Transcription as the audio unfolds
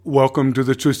Welcome to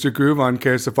the Twisted Groove on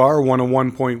KSFR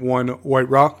 101.1 White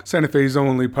Rock, Santa Fe's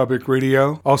only public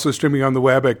radio. Also streaming on the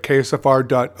web at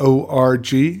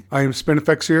ksfr.org. I am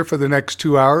Spinifex here for the next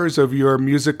 2 hours of your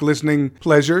music listening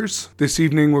pleasures. This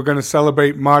evening we're going to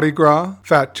celebrate Mardi Gras.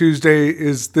 Fat Tuesday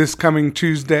is this coming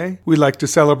Tuesday. We'd like to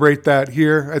celebrate that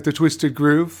here at the Twisted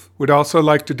Groove. We'd also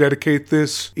like to dedicate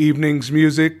this evening's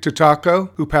music to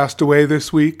Taco, who passed away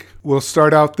this week. We'll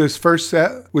start out this first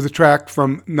set with a track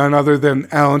from none other than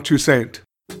Alan Toussaint.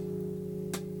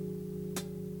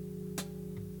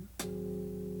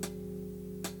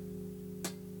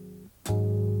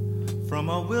 From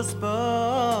a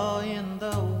whisper in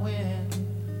the wind,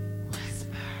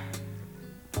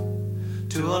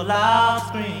 to a loud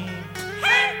scream,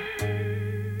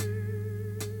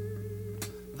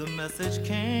 the message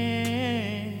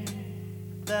came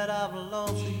that I've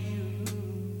lost you,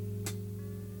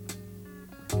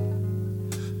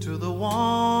 to the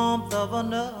warmth of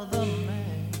another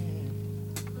man.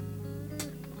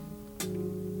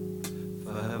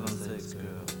 For heaven's sakes,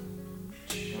 girl,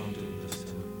 don't do this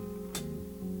to me.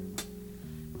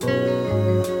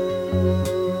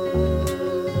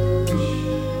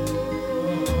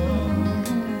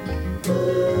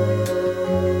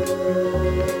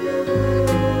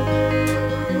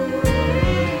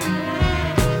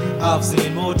 I've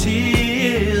seen more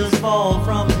tears fall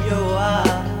from your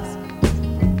eyes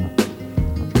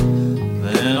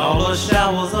than all the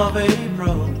showers of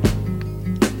April.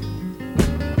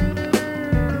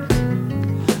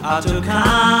 I took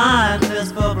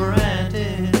kindness for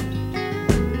granted,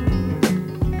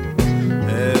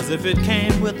 as if it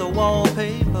came with the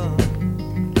wallpaper.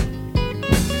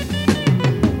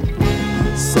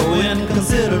 So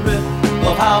inconsiderate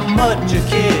of how much you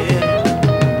care.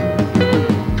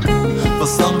 For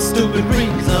some stupid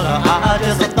reason, I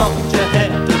just thought you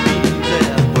had to be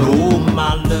there. But oh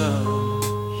my love,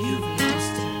 you've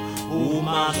lost her. Oh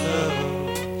my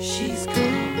love, she's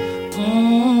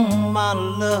gone. My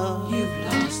love, you've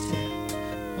lost her.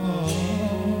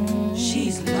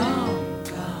 She's long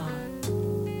gone.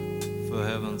 For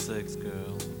heaven's sakes,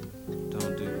 girl,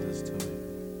 don't do this to me.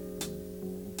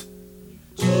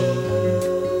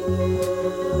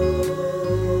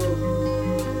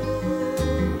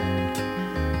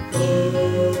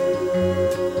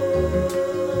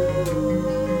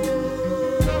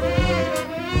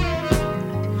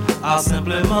 I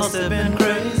simply must have been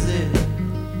crazy.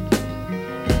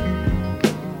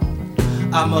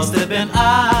 I must have been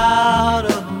out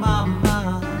of my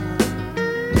mind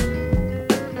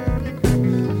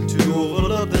to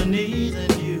overlook the need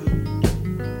in you.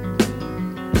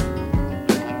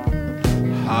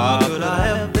 How could I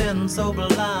have been so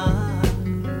blind?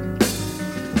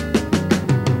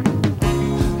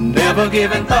 Never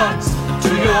giving thoughts to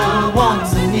your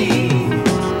wants and needs.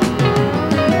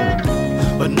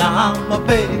 But now I'm a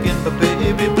begging for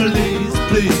baby, please,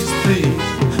 please, please.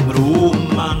 But oh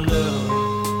my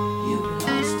love, you've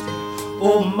lost her.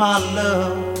 Oh my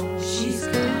love, she's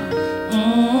gone.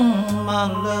 My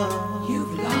love,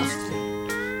 you've lost her.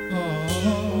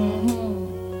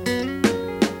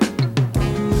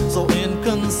 So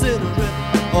inconsiderate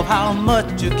of how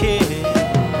much you care.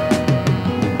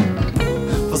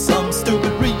 For some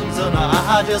stupid reason,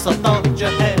 I just thought you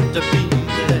had to be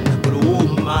there. But oh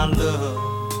my love,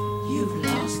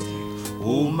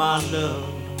 oh my love,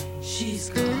 she's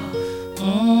gone.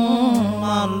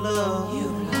 My love,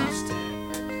 you've lost her.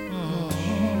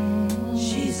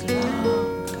 She's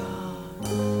long gone.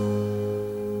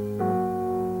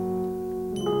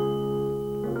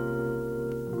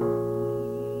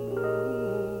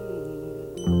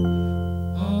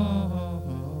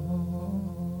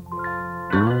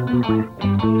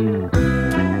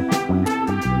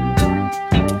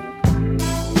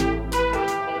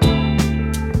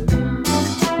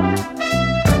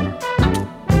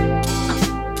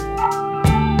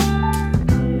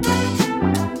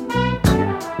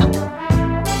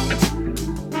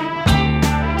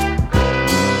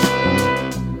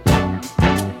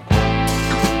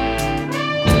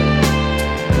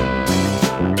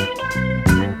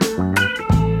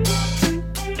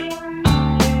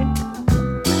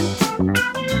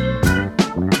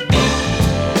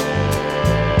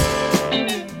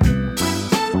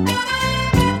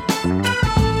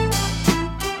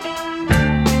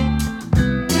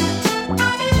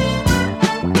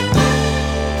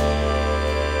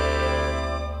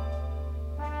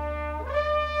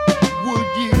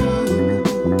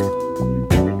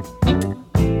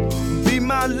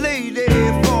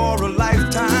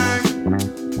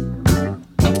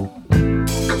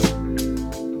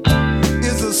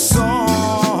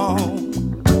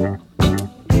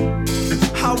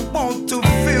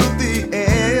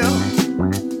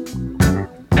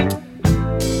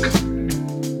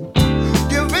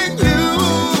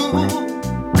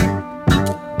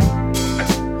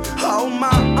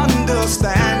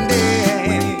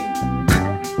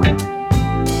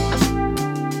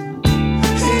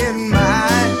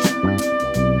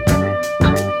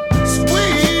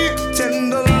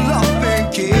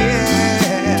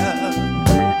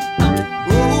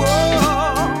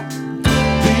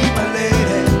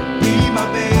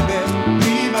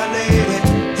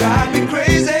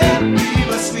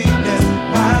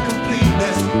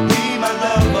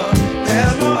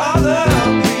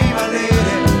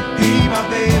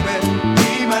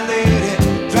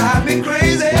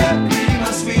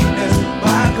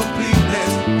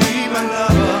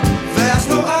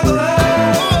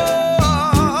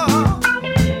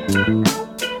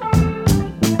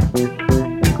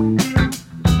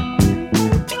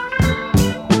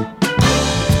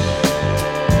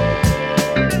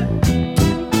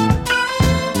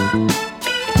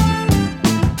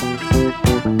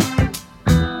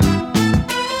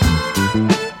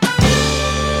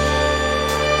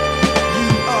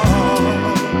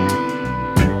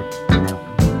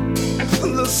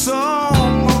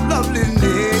 song of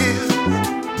loveliness.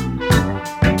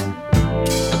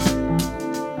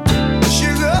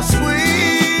 Sugar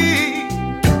sweet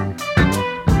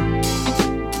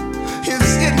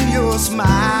is in your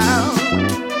smile.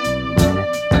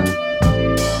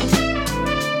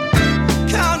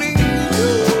 Counting you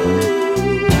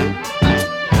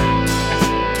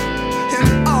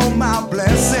in all my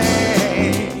blessings.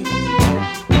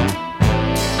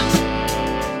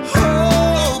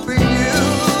 Hoping you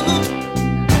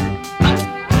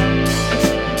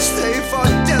stay for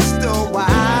just a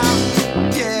while.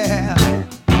 Yeah.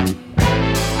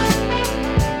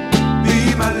 Be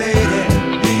my lady,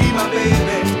 be my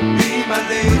baby, be my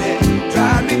lady.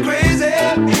 Drive me crazy,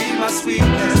 be my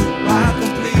sweetness, my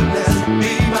completeness,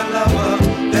 be my lover.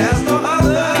 There's no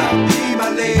other. Be my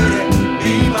lady,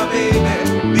 be my baby,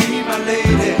 be my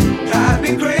lady. Drive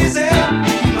me crazy,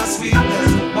 be my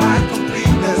sweetness, my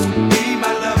completeness, be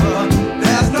my lover.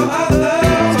 There's no other.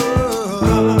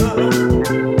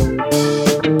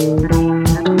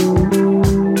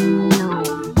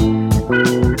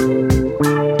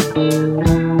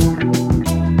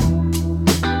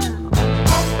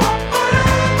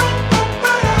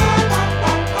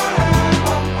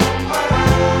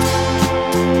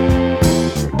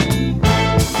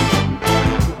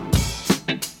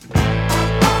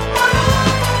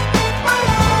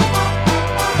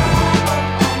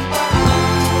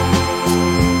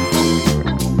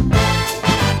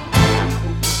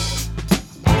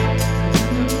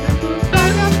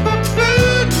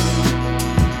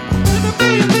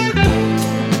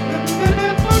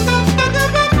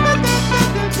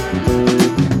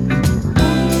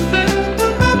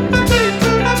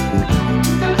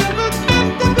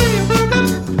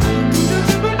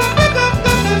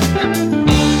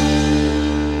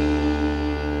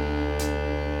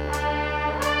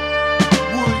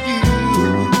 Would you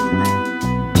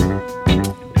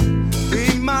be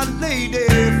my lady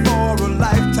for a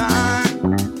lifetime?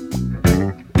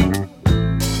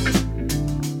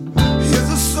 Here's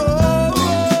a song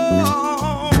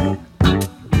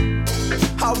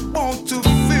I want to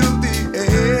fill the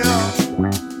air.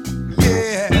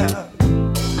 Yeah,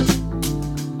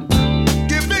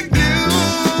 giving you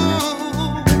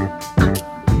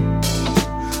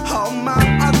all my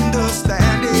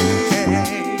understanding.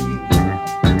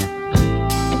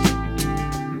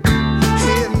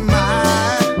 In my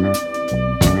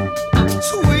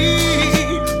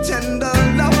sweet, tender,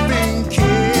 loving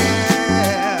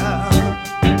care.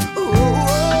 Oh,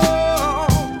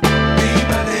 be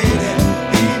my lady,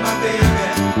 be my baby,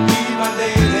 be my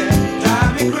lady.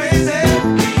 Drive me crazy,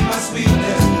 be my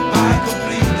sweetness, my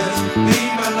completeness, be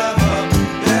my lover.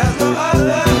 There's no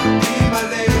other. Be my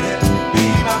lady, be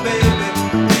my baby,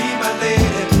 be my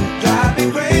lady. Drive me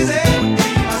crazy, be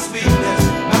my sweetness,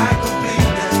 my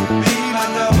completeness, be my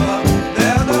lover.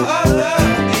 There's no other.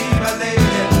 Be my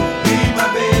lady, be my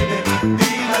baby, be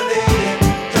my lady.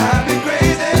 Drive me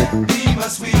crazy, be my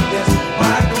sweetness,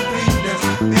 my completeness,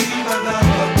 be my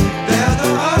lover. There's no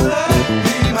other.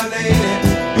 Be my lady,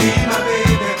 be my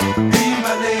baby, be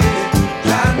my lady.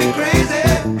 Drive me crazy,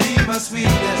 be my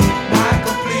sweetness, my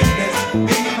completeness,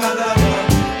 be my lover.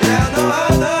 There's no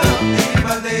other. Be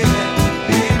my lady,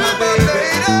 be my baby,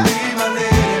 be my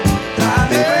lady. Drive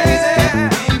me crazy,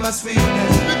 be my sweetness,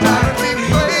 my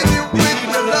completeness, be my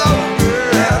lover.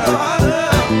 There's no other.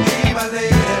 Be my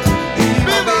lady, be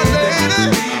my baby,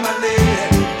 be my lady.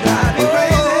 Drive me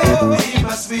crazy, be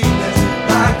my sweetness,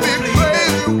 my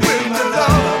completeness, be my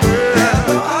lover. There's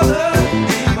no other.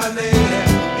 Be my lady,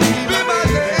 be my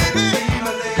baby, be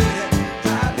my lady.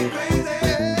 Drive me crazy,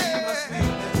 be my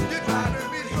sweetness, you drive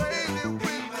me crazy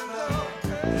with my love.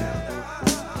 There's no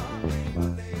other. Be my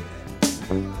lady,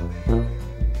 be my baby.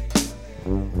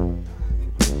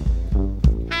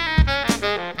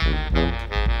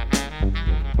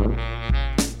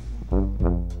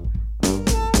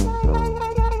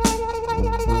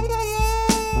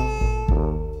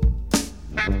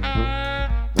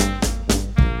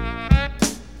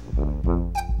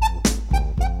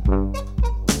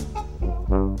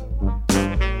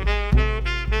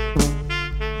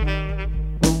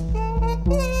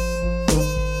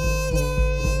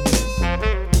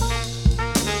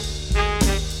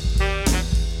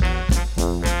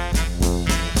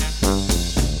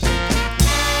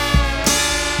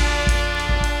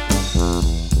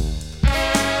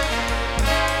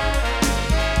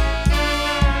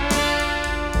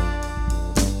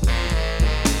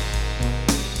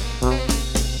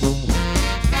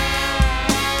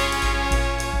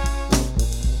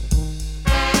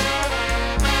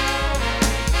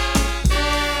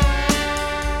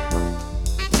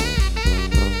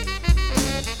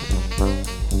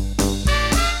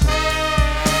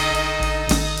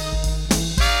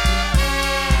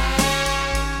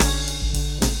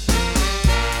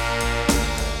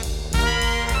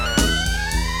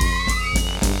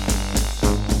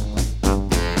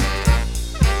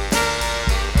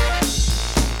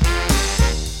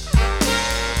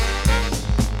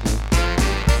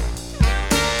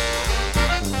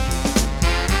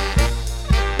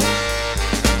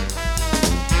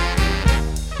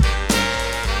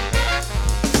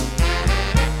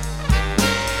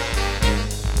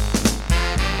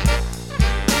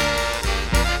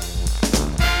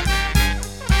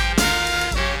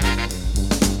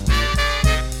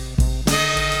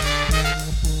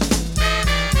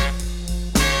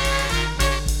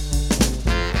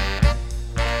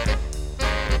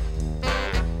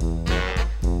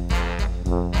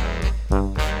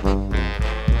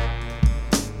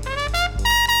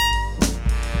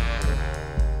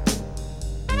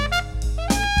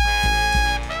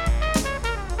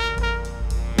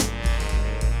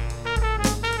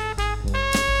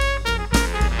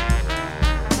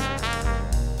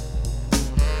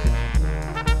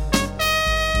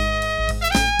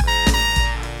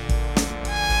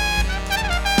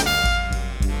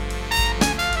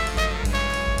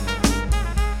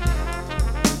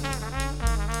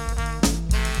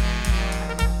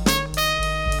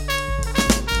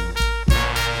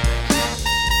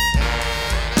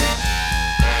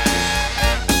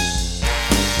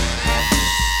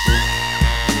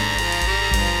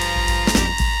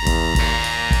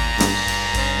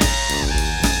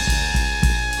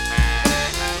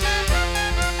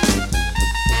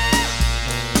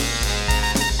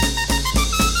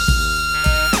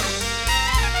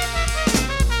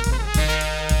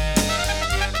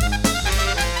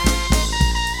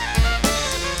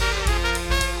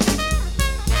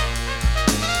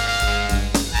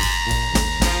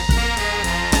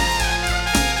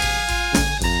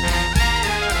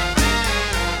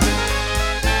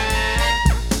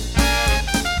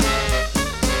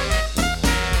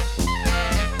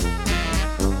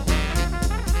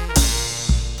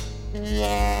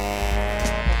 Yeah.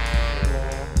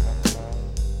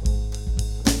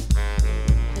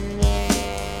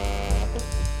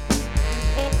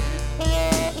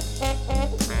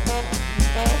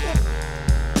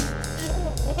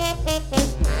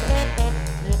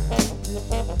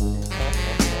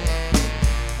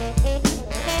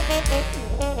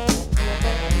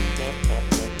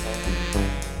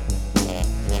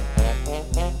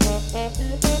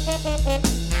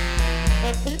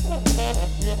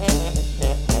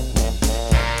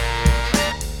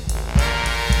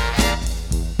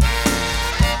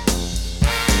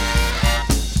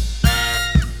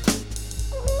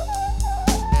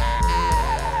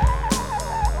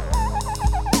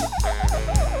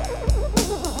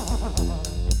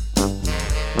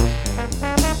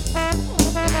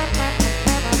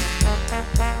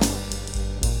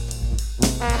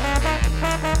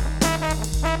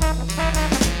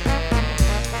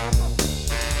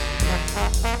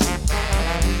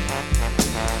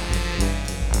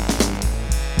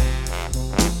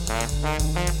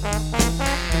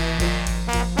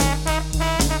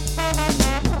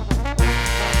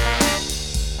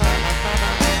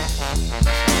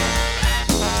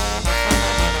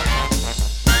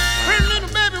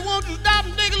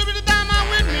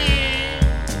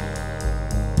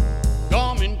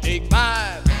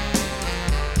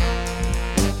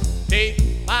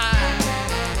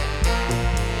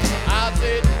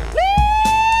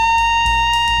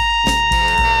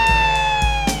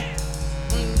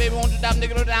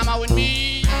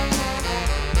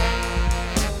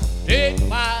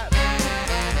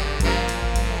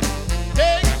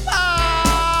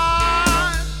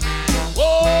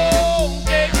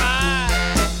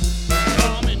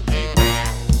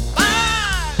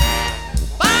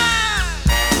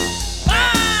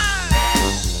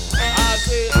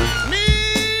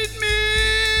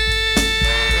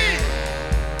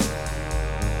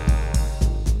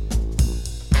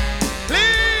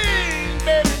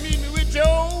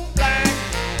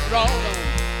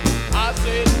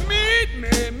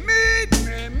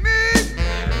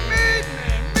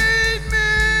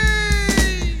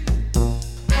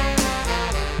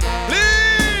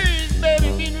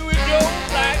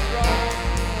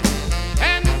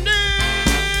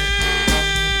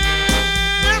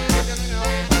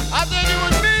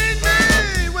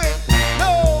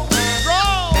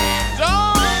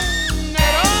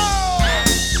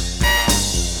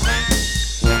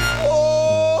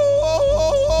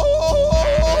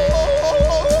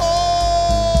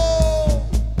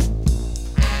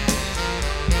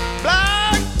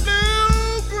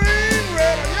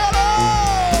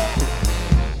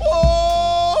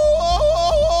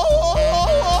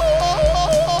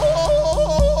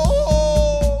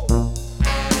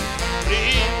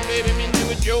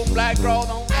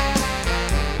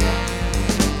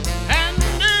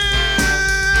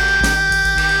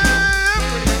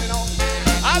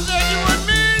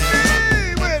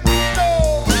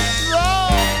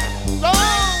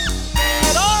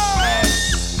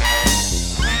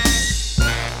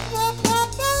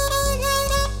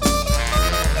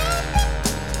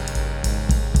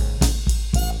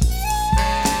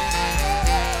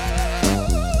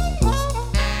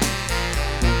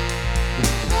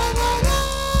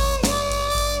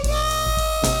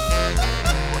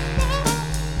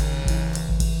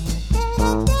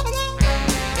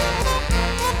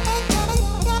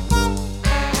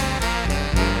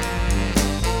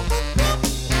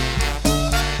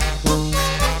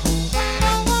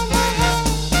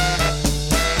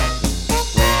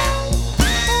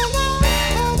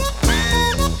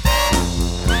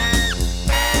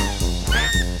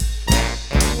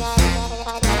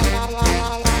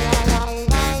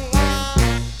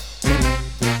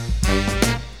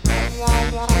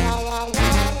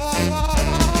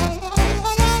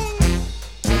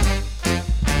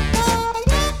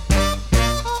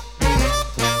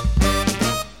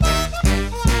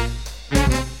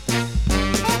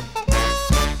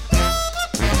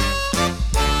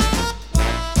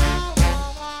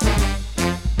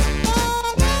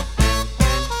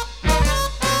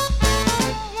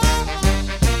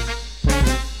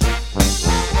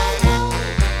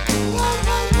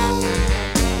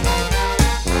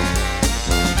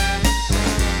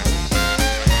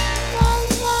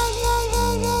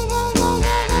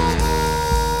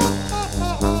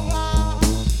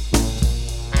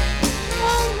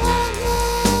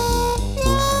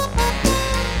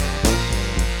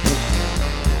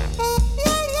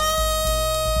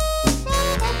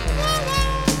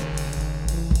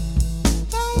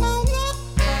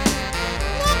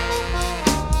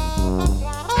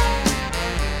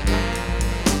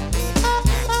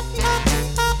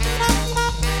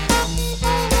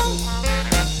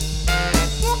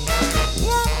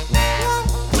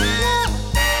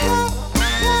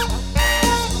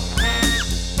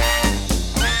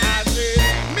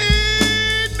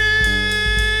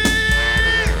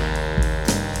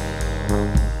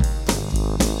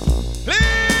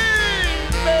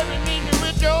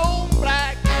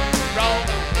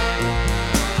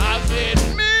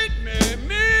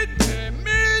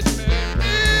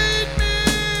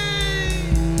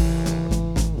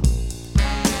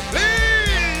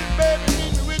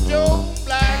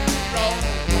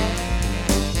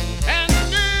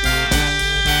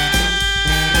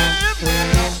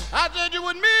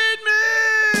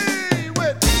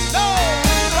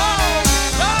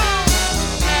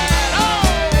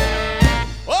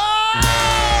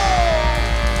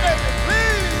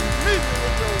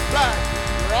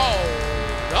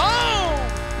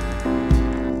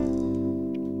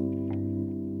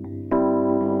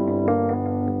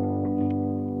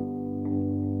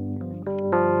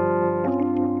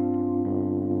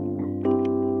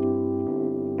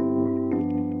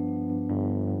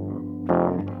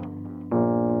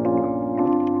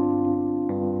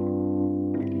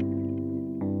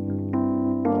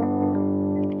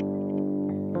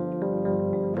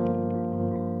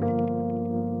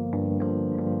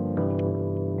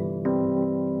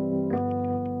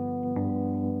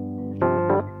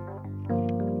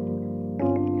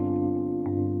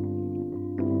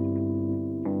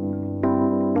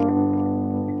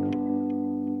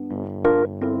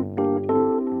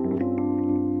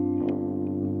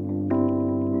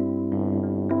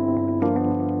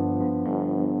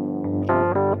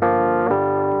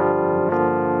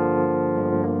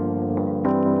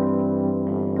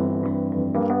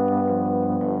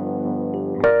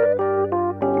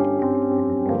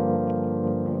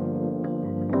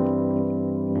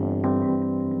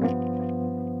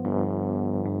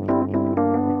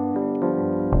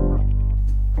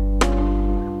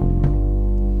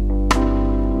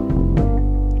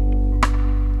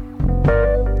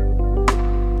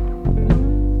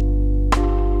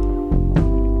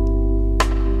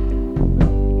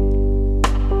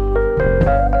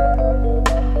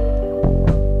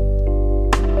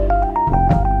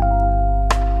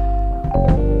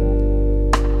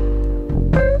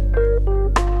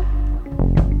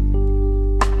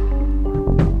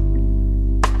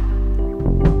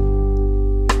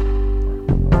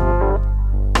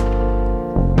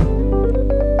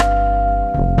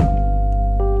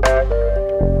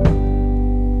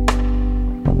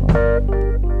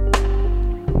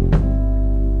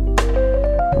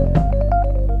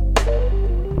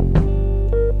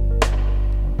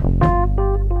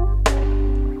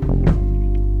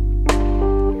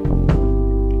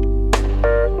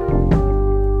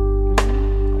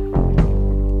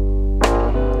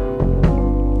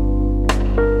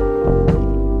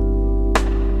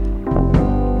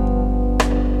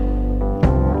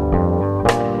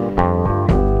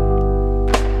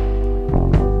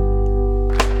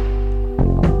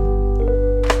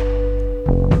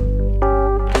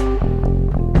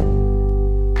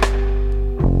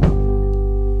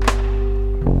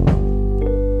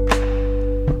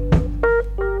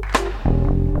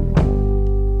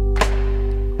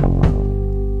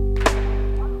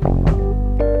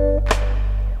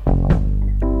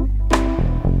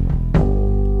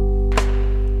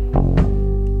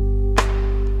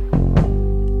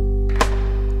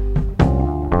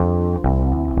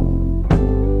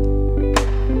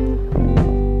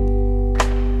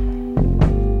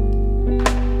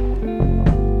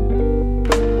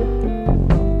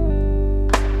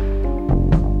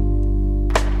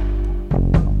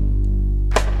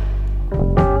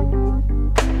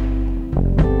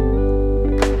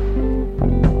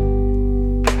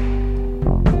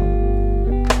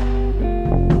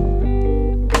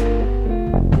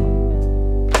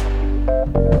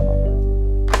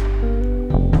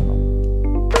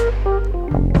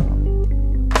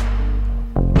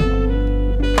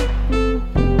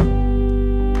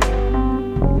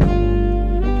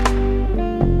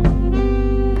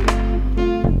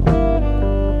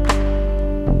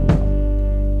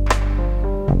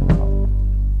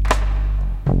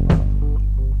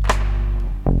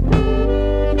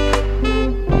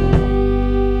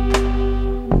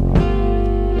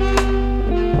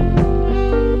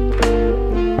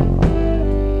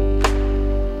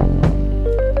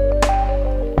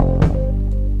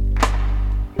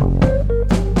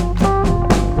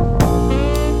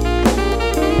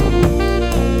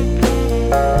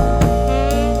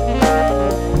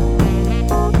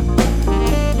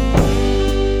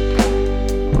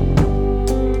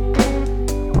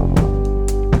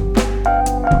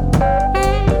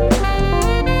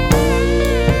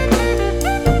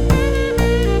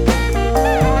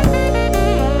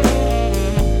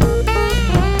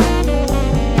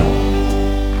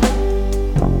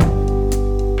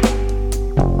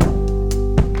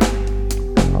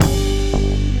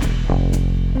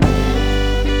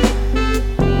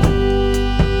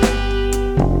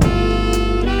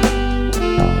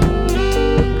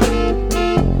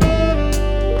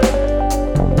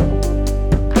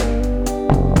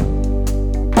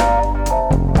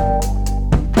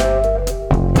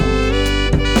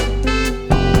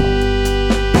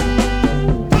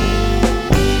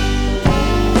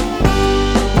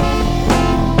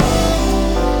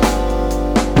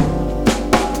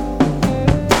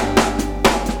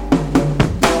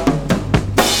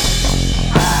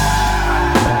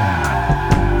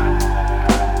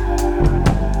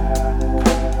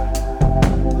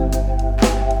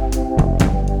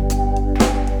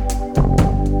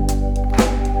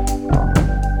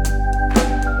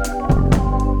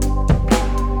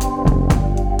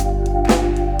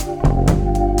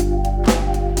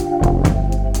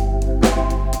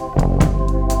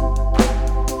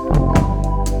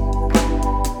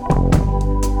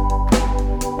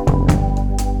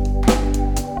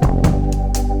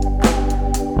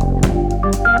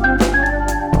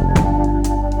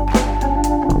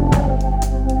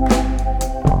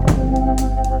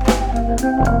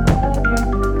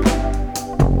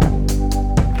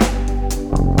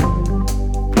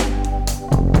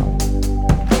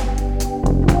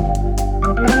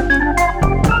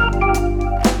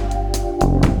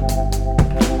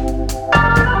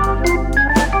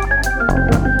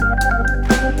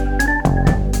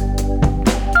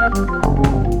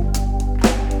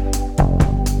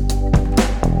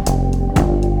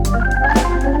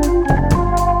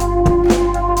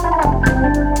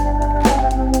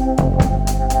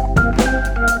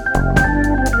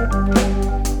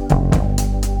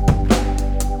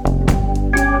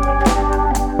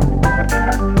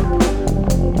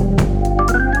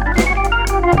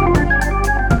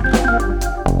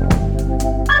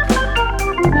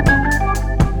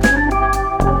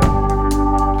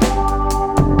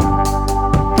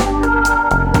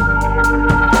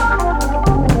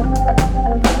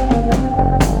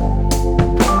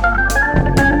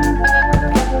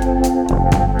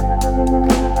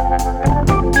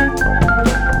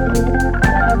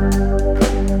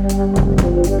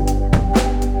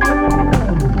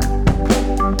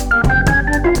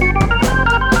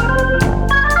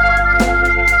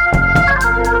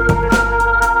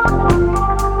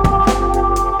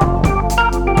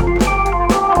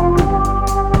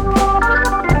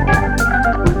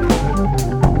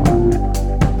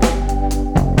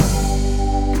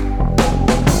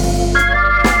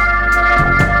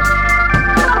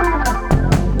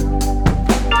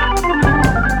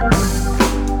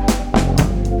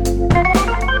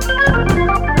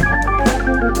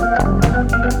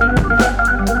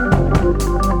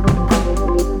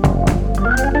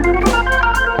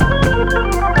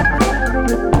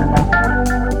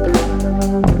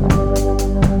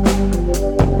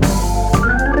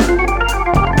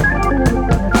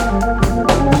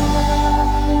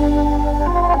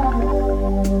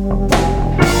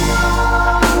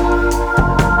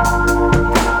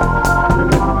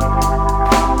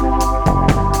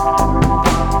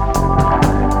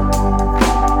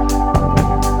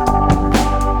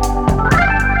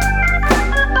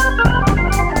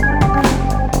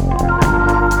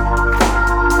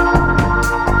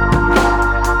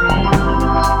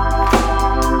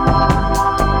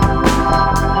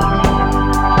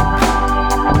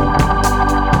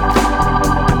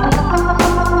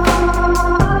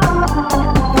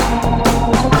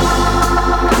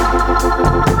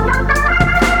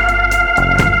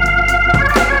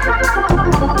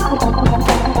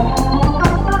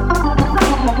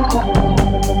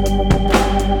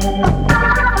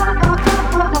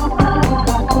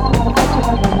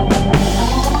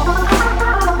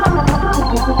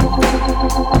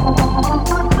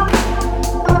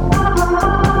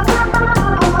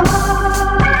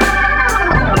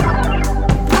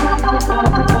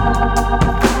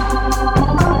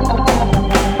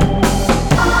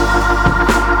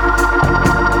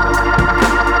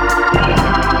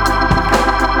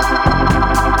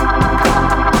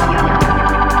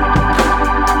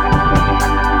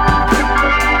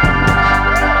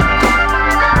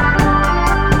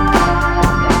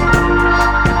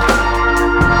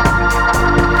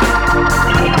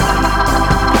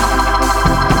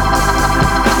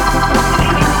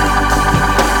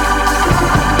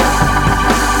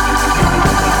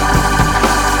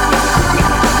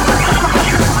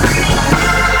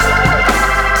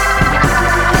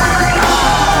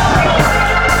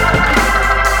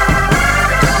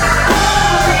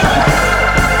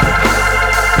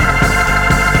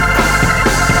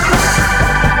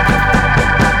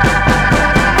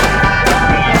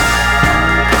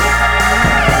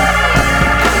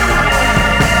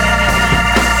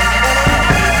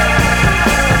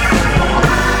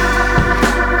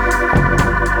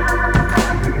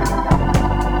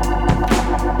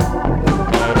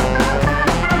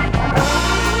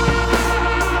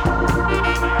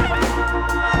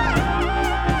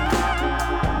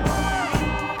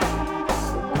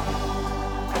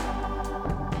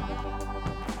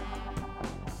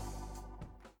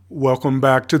 Welcome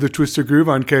back to the Twisted Groove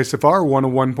on KSFR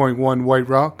 101.1 White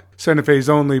Rock, Santa Fe's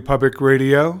only public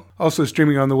radio. Also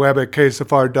streaming on the web at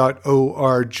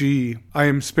ksfr.org. I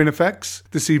am Spinifex.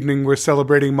 This evening we're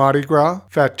celebrating Mardi Gras.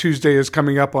 Fat Tuesday is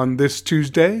coming up on this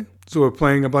Tuesday. So we're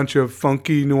playing a bunch of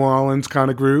funky New Orleans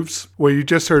kind of grooves. What you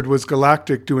just heard was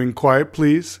Galactic doing Quiet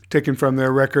Please, taken from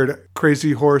their record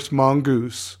Crazy Horse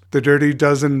Mongoose. The Dirty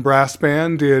Dozen Brass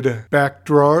Band did Back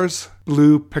Drawers,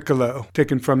 Blue Piccolo,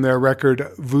 taken from their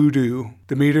record Voodoo.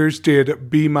 The Meters did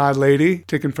Be My Lady,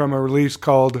 taken from a release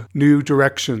called New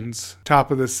Directions.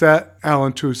 Top of the set,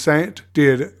 Alan Toussaint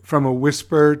did From a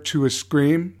Whisper to a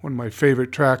Scream, one of my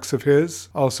favorite tracks of his,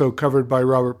 also covered by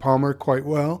Robert Palmer quite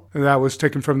well. And that was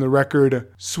taken from the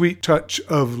record Sweet Touch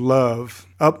of Love.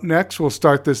 Up next, we'll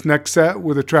start this next set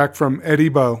with a track from Eddie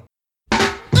Bo.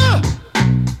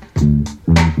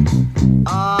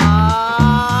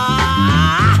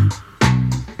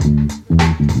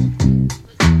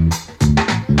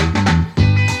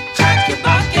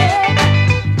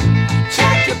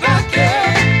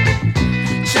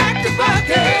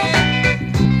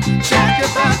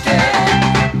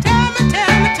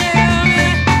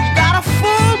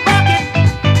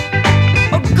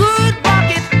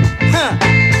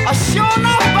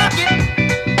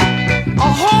 A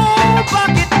whole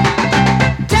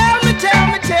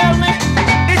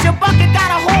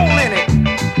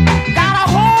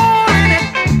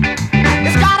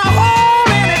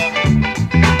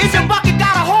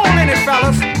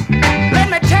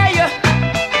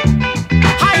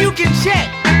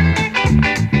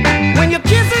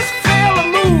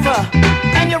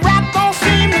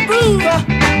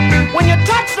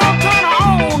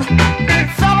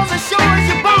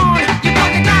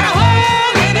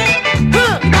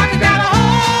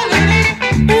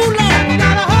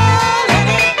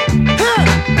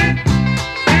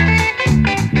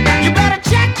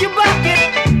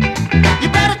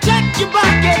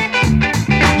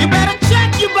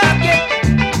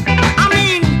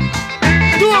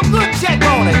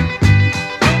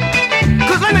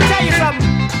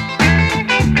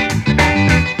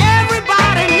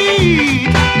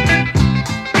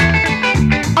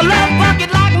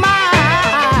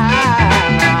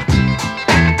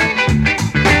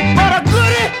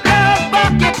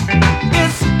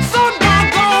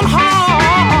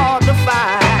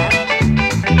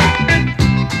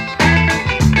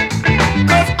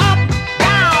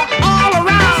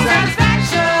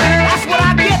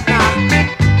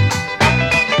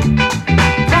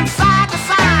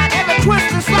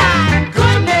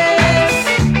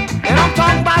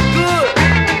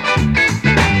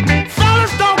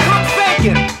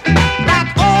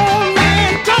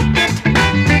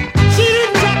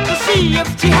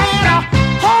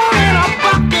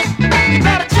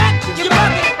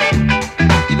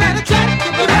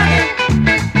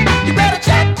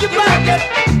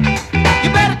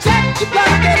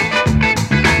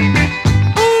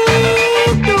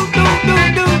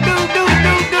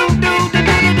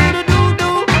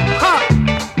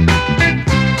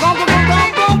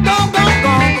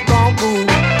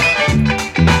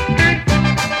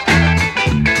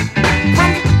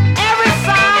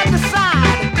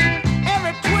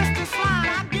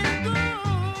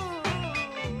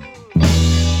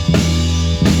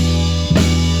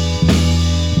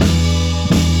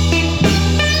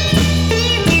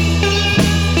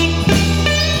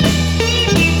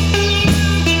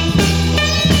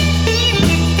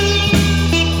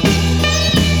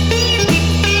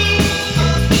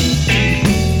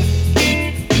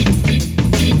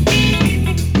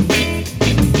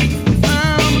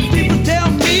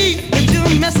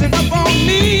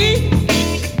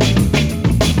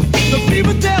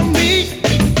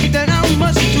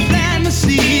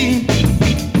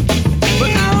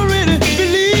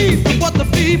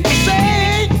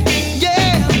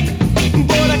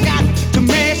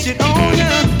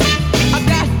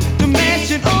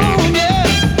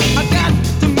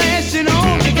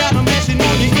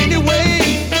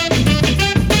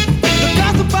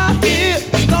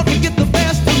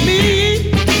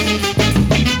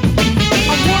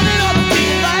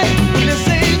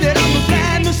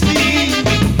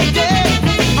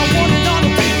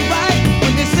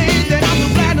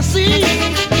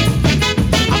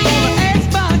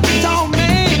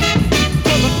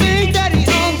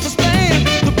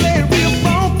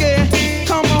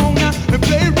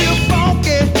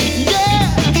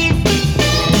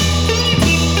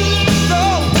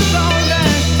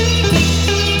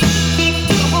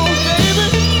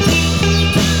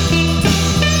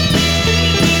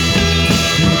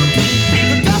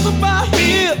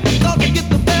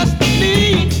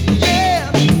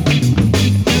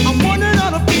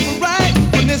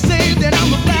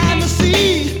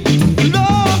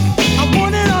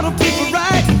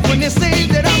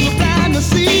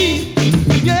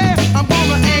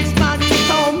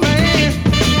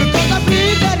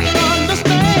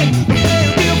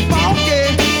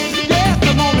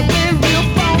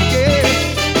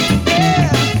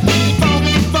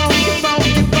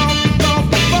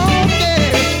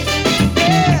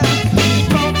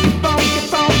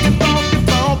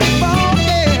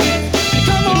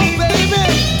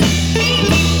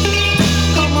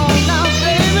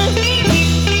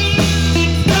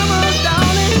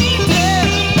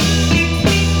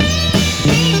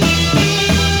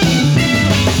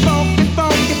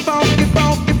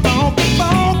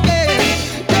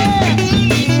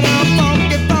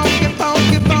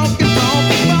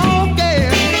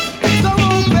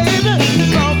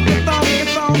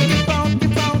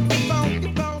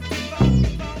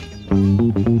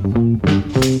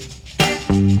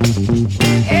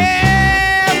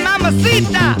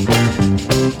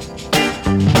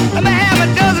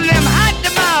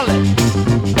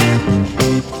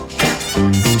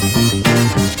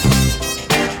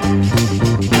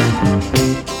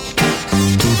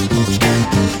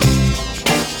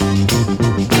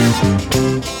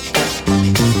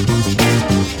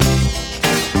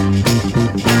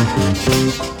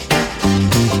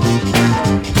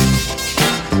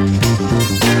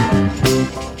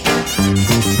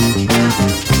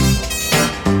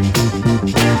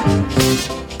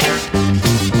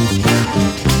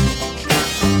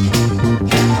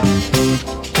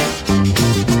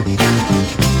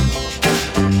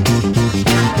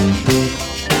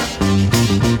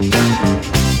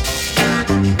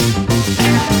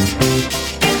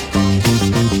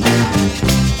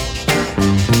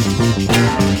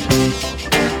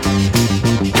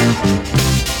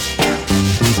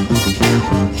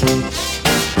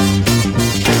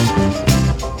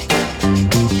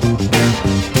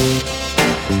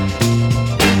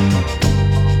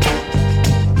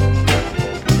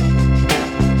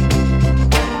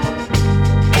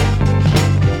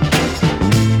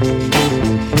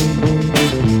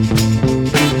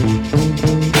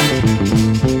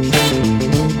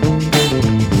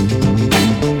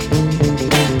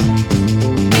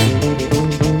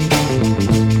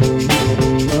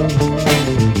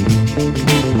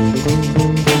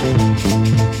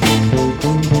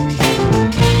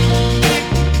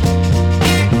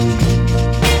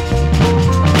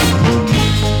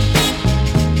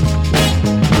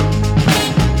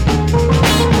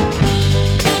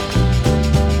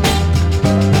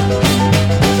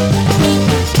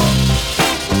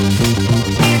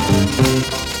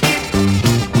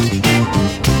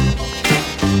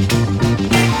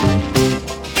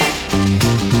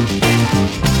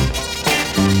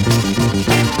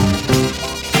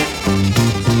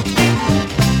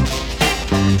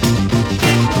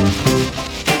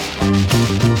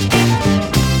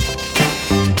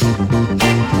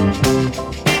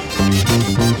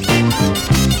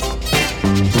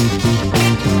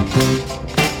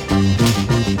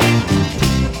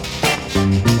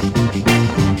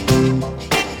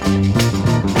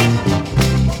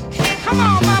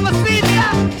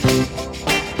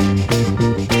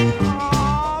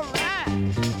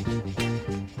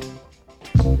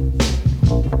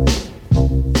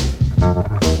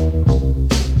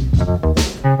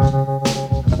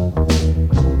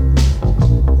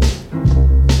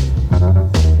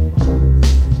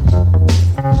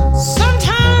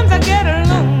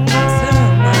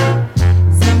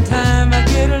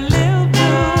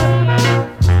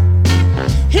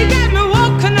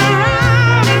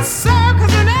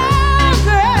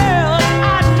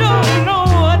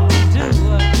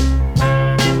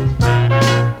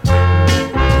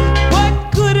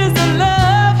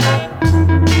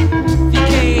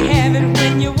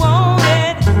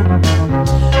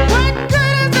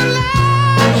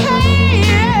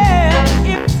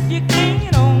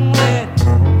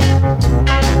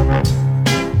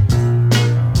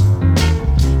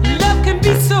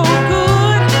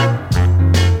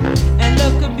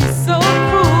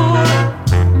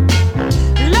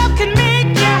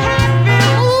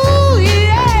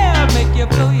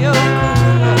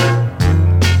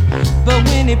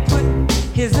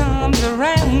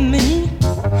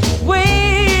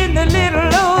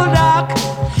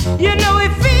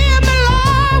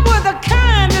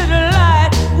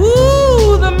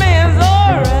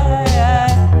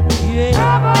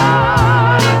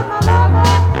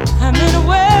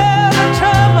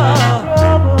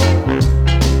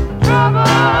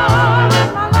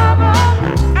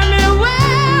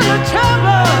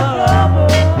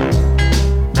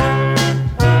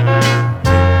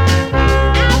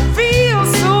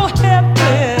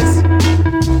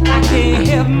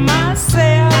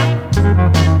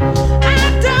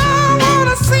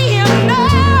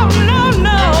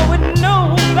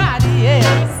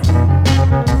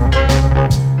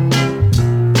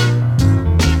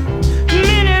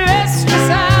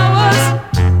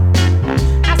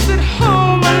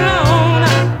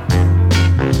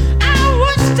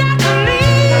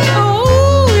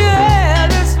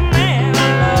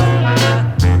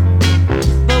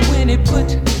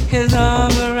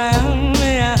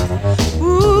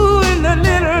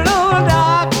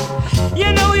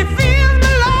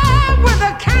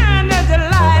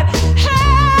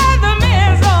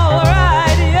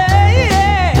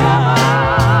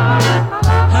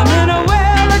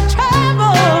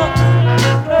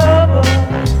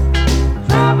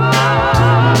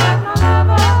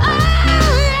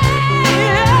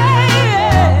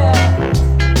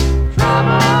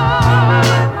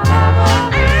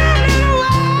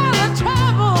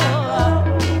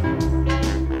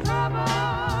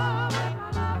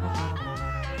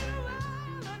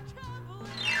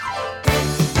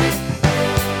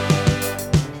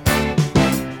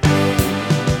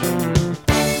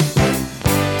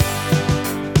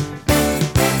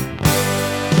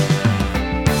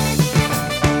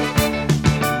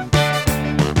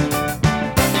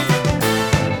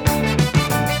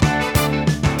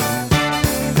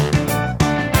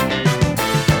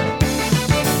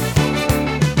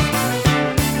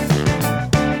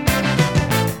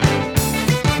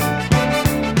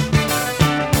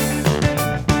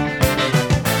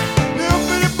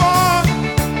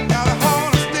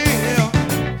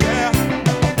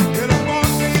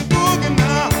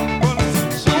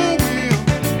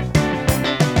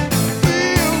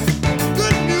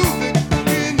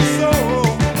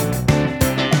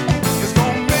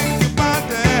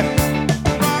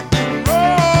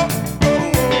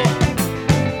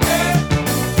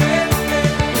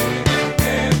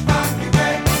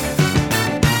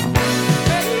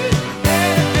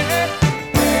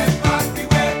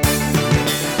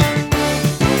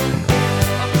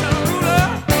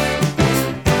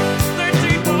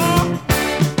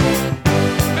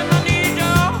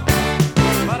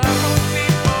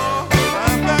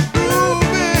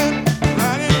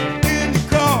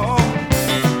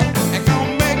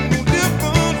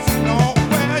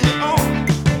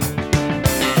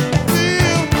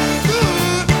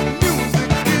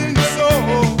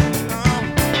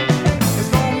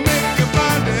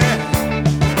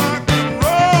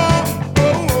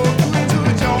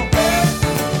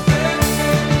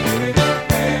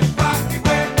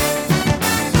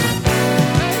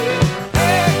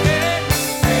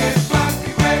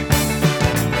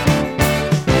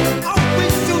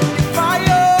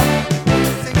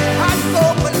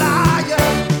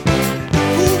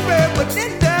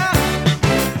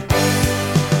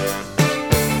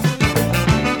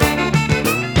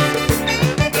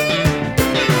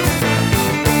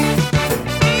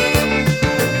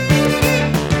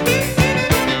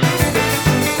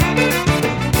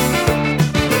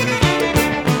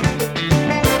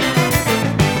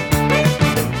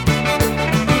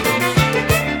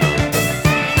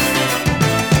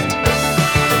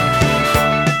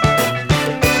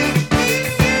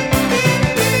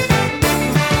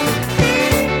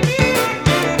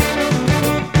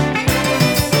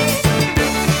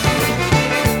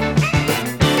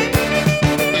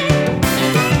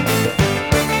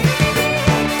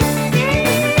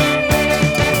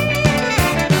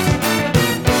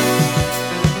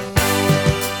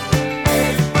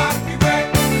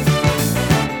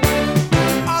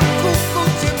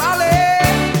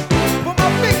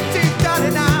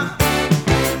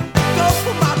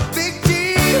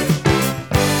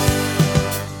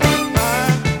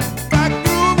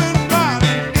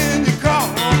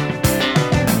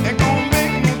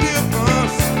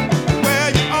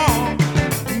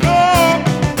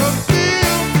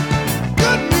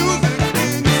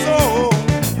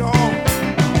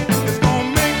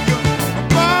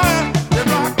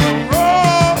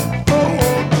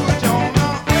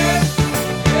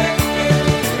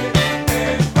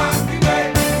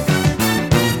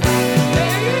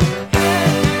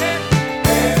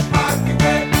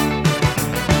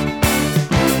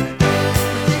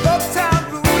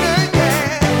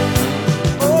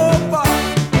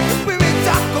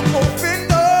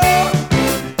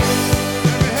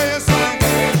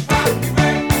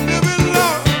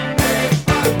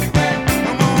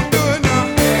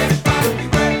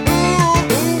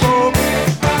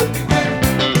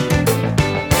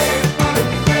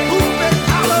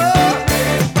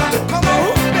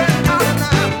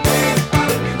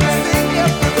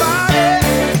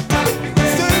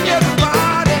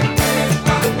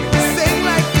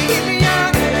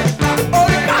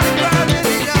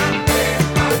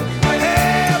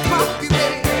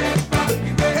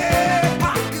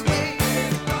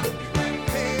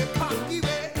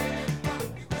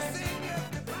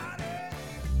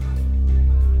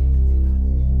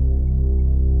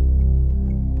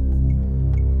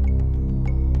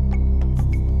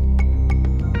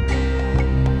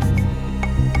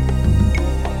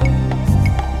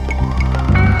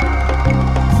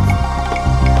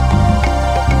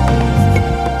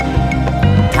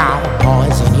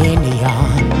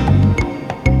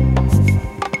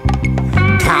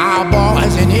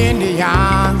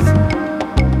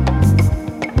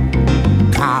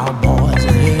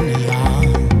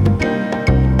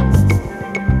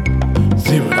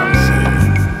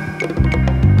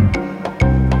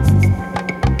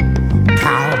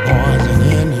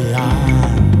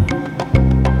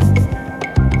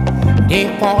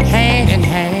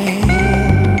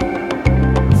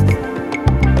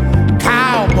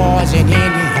Cowboys in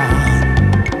India,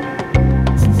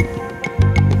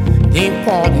 they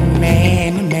fought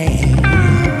man to man.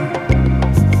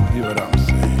 Hear what I'm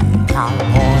saying?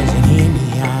 Cowboys in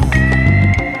India,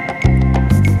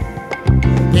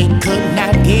 they could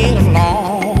not get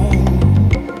along.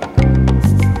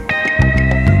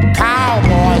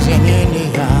 Cowboys in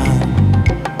India,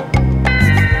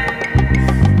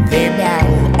 they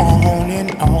battled on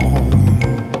and on.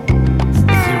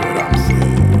 See what I'm saying?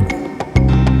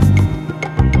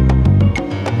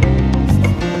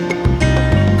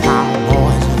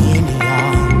 Cowboys in India,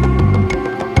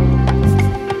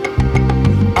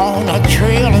 on a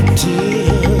trail of tears.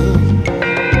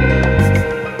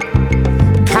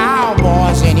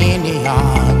 Cowboys in India,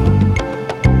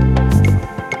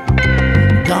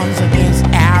 guns against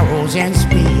arrows and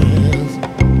spears.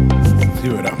 See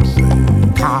what I'm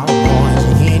saying? Cowboys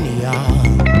in India,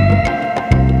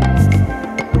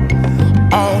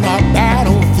 on a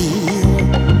battlefield.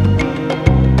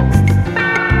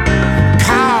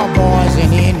 Cowboys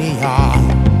in India,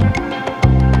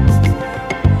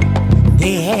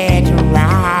 they had to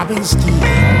rob and steal.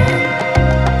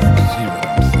 See what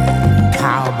I'm saying?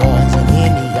 Cowboys in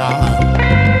India,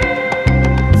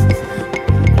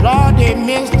 Lord, they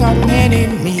missed a many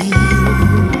meals.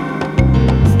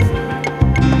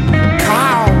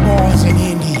 Cowboys in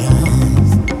India,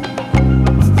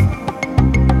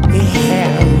 they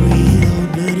had a real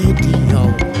dirty deal.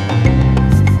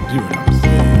 See what I'm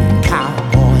saying?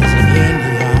 Cowboys in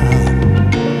India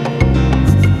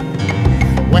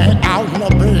went out in a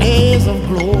blaze of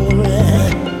glory.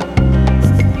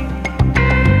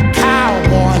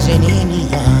 Cowboys in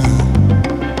India,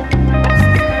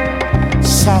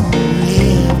 some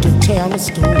live to tell a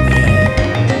story.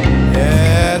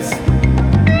 Yes.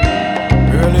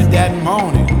 Early that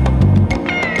morning,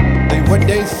 what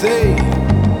they say,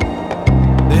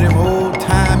 they them old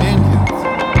time Indians,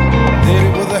 said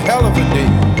it was a hell of a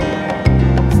day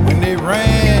when they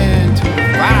ran to the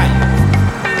fire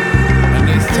and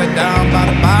they sat down by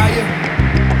the fire.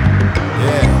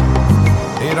 Yeah,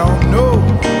 they don't know,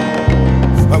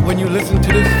 but when you listen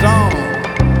to this song,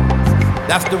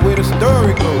 that's the way the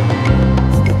story goes.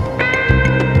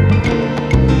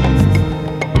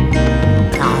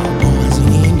 Cowboys in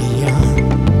India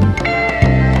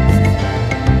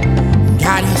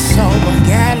got his silver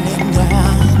Gatling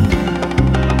gun.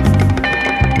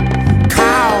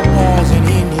 Cowboys in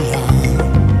India,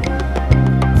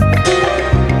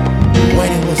 when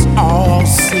it was all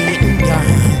said and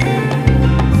done.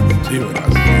 See what I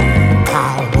say?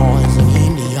 Cowboys in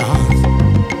India,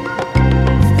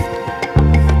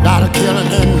 lot of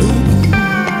killing and looting.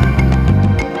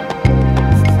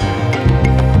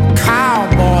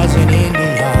 Cowboys in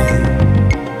India,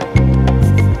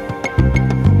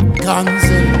 guns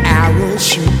and arrows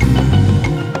shooting.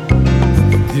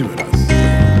 See what I say?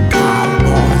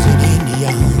 Cowboys in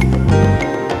India,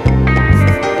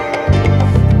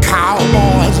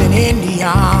 cowboys in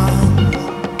India,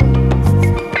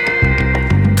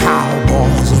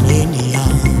 cowboys in India,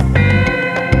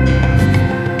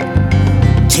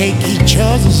 take each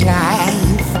other's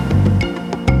life.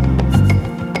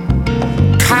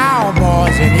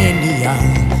 Cowboys in India,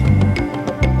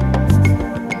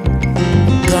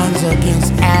 guns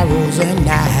against arrows and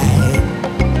knives.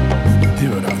 See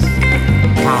what I say?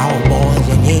 Cowboys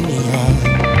in India,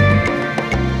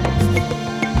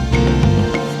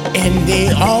 and they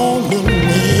all the way.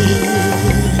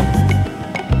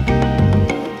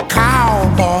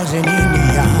 Cowboys in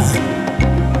India,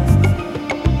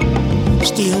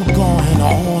 still going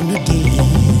on today.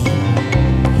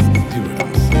 See what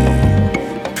I'm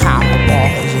saying?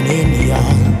 Cowboys in India,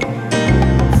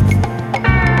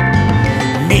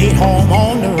 made home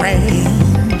on the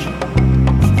range.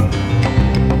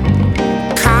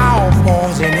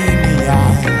 Cowboys in India,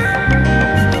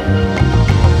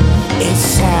 it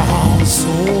sounds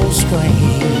so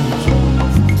strange.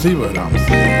 See what I'm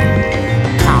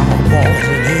saying? Cowboys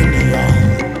in India,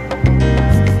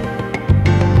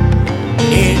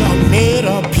 it done made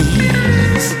a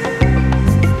peace.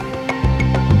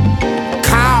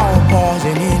 Cowboys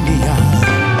in India,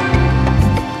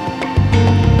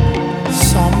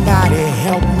 somebody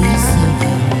help me see.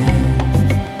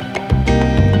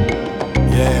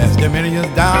 Yes, them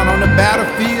Indians down on the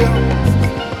battlefield,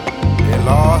 they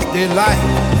lost their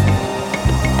life,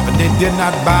 but they did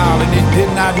not bow and they did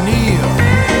not kneel.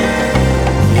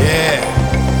 Yeah,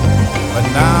 but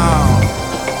now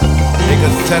they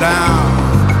can sit down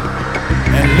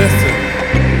and listen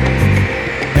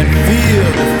and feel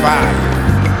the fire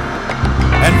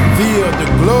and feel the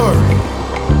glory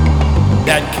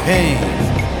that came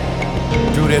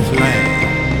through this land.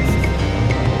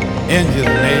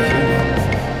 Indian nation,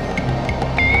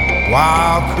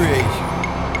 wild creation.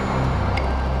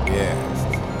 Yeah,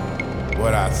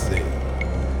 what I say.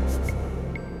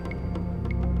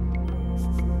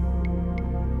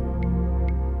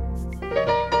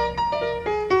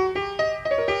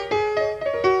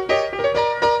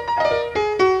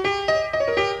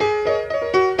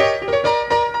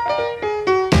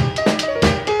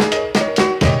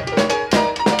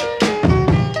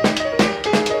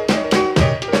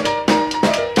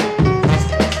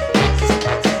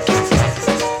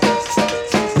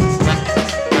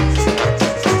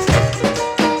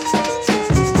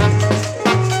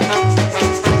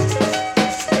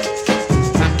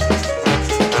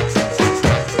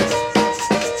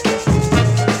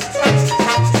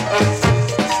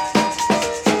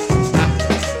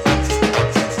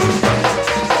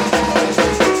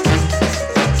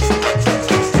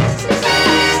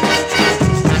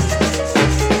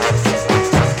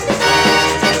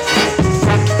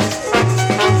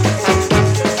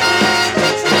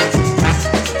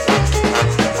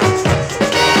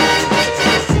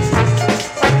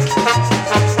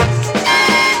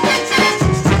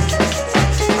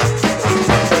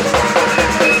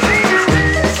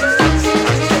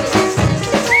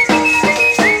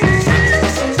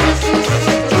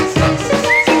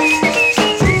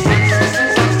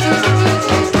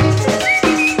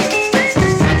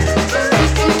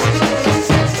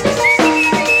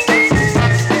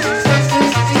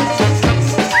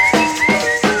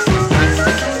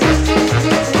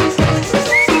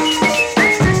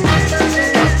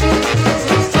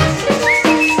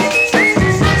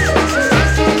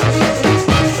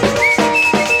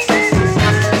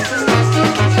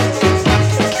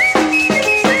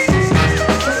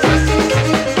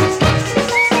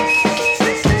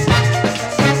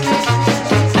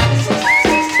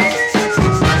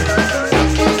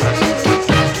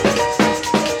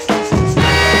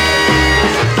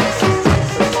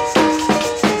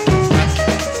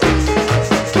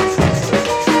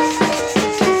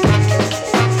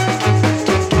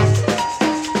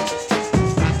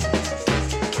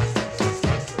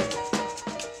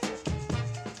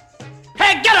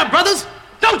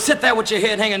 With your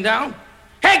head hanging down.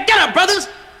 Hey, get up, brothers!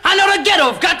 I know the ghetto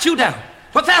have got you down.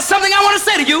 But there's something I want to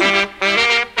say to you.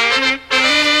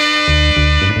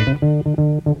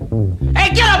 Hey,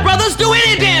 get up, brothers! Do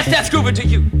any dance that's groovy to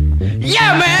you.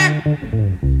 Yeah, man!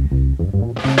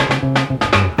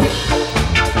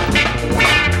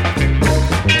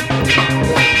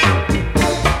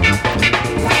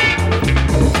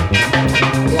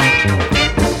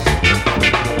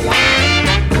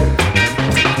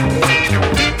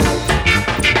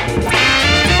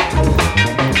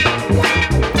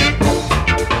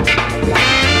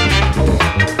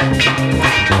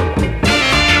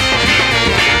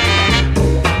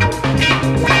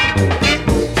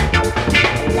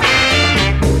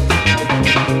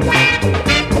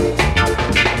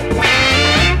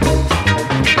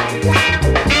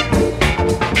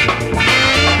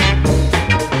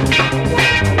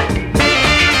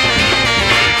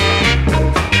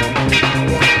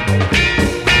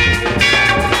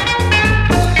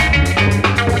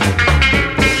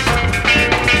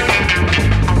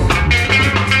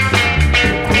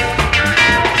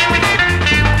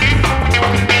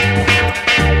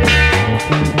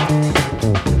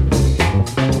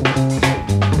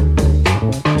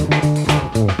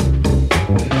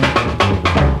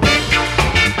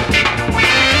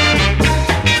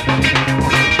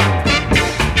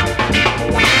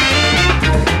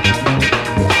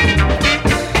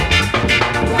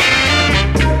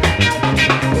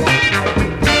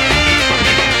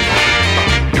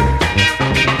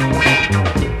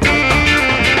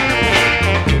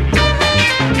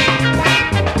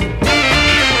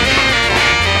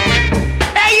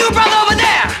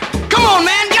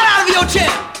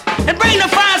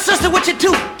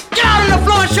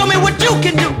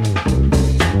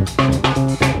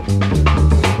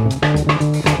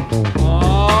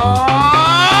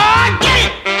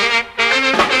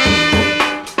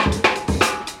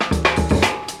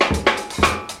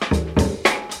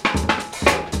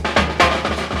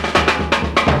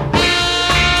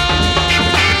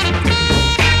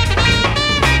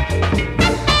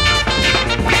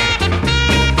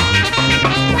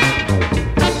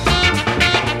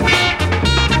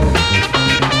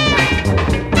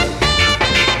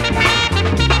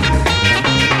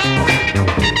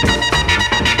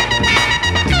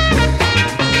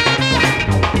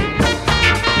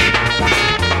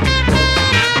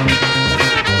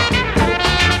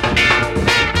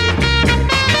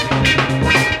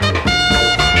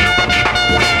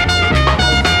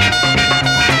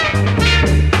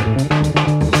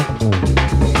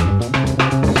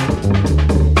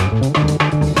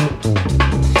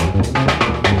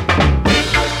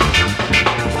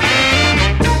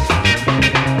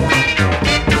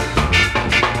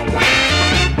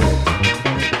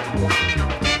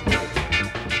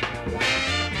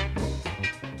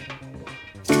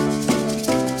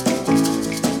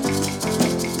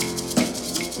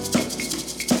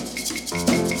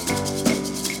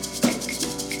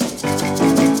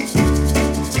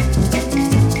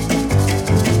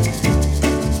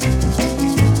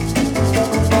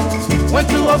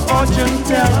 a fortune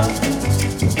teller,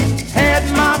 had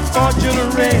my fortune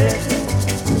read.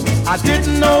 I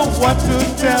didn't know what to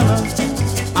tell her.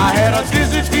 I had a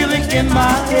dizzy feeling in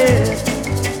my head.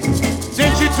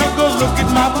 Then she took a look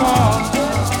at my palm.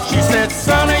 She said,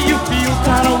 "Sonny, you feel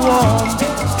kinda warm."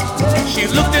 She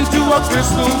looked into a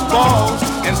crystal ball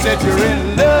and said, "You're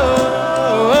in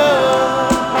love."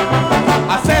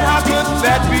 I said, "How could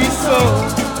that be so?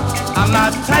 I'm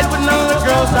not tight with none of the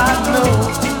girls I know."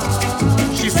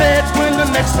 She said, "When the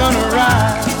next sun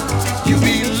arrives, you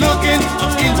be looking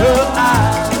in her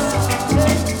eyes."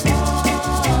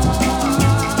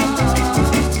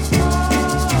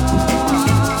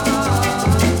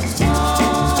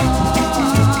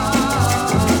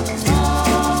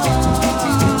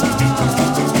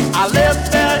 I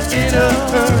left there in a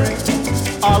hurry,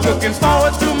 all looking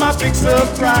forward to my big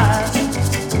surprise.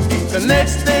 The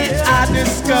next day I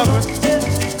discovered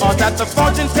that the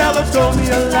fortune teller told me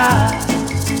a lie.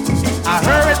 I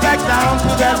hurried back down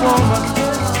to that woman,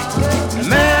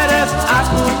 mad as I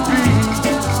could be.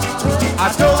 I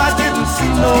told her I didn't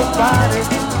see nobody,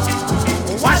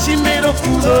 why she made a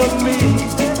fool of me.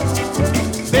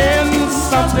 Then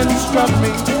something struck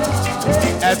me,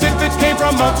 as if it came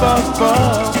from up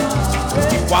above.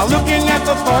 While looking at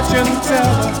the fortune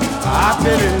teller, I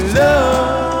fell in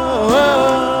love.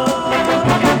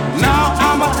 Now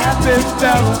I'm a happy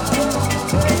fella,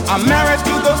 I'm married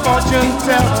to the fortune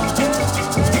teller.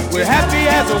 We're happy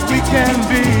as we can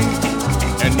be,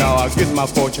 and now I get my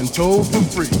fortune told for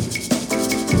free.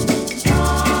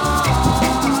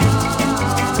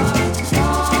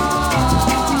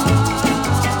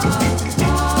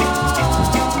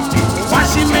 Why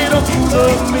she made a fool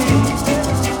of me.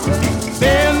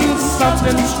 Then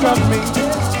something struck me,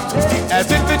 as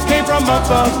if it came from up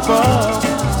above.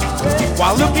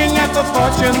 While looking at the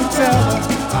fortune teller,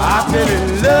 I fell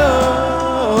in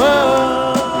love.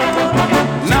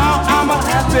 Now I'm a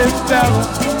happy fella,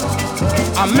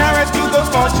 I'm married to the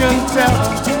fortune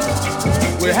teller.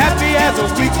 We're happy as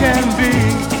we can be,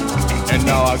 and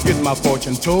now I get my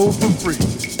fortune told for free.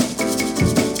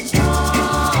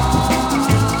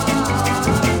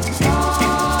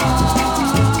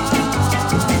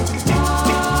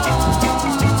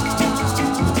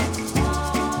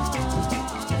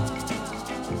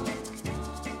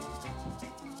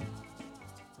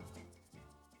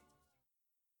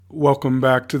 Welcome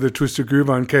back to the Twisted Groove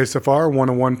on KSFR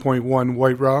 101.1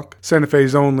 White Rock, Santa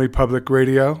Fe's only public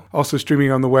radio. Also streaming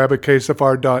on the web at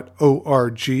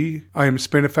ksfr.org. I am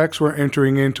SpinFX. We're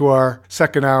entering into our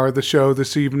second hour of the show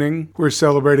this evening. We're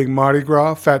celebrating Mardi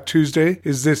Gras. Fat Tuesday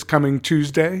is this coming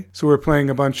Tuesday. So we're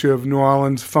playing a bunch of New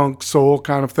Orleans funk soul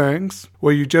kind of things.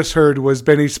 What you just heard was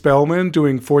Benny Spellman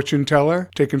doing Fortune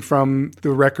Teller, taken from the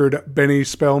record Benny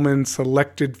Spellman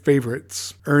Selected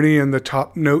Favorites. Ernie and the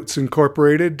Top Notes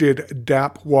Incorporated did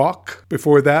Dap Walk.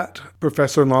 Before that,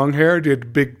 Professor Longhair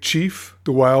did Big Chief.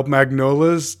 The Wild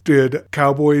Magnolias did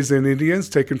Cowboys and Indians,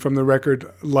 taken from the record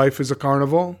Life is a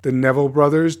Carnival. The Neville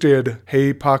Brothers did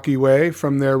Hey Pocky Way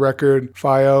from their record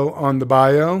Fio on the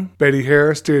Bio. Betty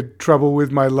Harris did Trouble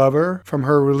with My Lover from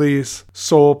her release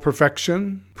Soul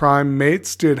Perfection. Prime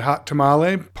Mates did Hot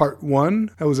Tamale Part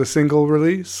 1. That was a single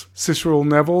release. Cicero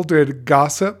Neville did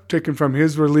Gossip, taken from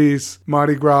his release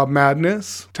Mardi Gras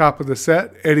Madness. Top of the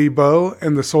set, Eddie Bow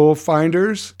and the Soul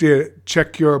Finders did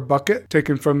Check Your Bucket,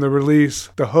 taken from the release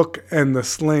The Hook and the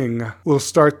Sling. We'll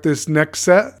start this next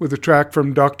set with a track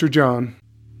from Dr. John.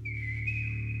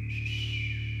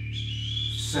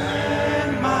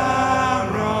 Saint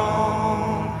Maron,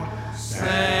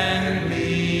 Saint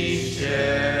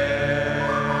Michel.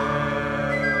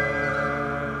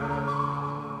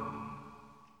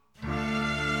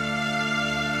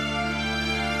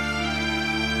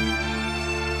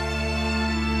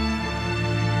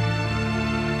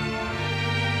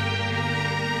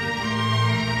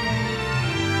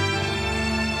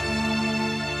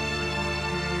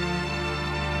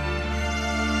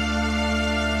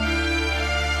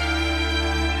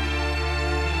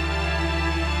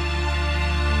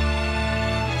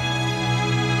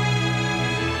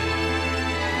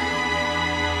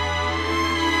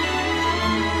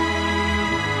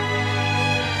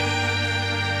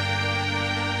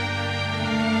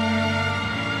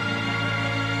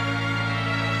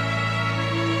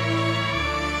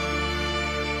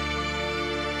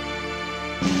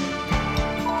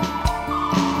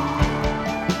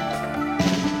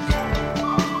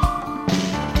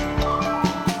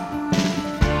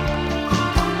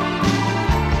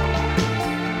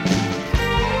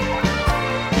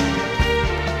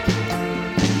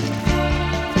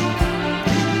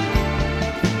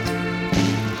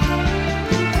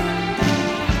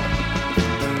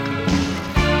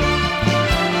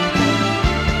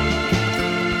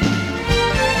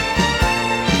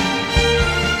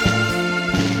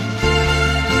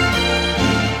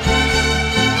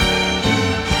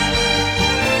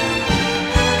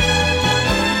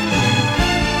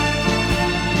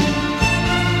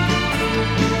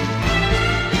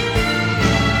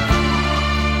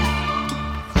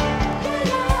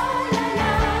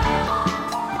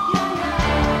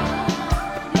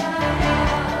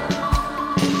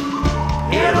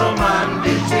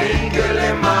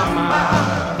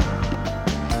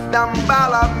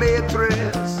 Dambala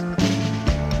maîtresse.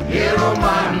 Il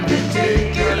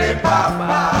romantique le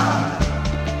papa.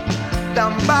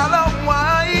 Dambala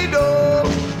waido.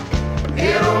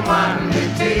 Il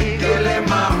romantique le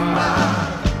mama.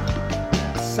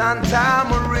 Santa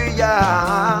Maria.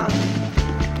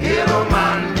 Il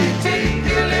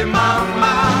romantique le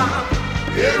mama.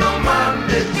 Il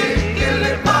romantique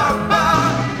le papa.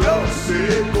 Yo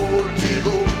say go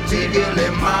Tigre le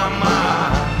mama.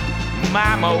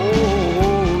 Mama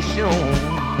ocean.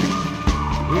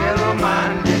 Il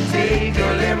romantique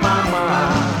le mama.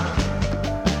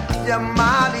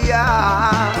 Yamalia.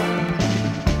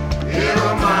 Il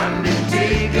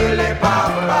romantique le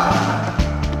papa.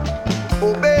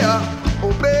 Obea,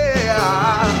 obea.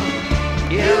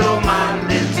 Il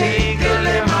romantique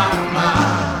le mama.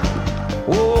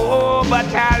 Oh,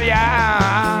 battaglia.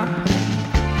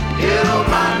 Il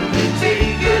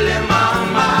romantique le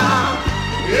mama.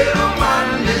 Il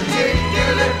romantique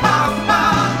le papa.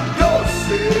 Yo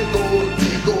say go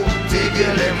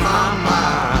Tigre le mama.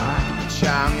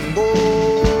 Chango,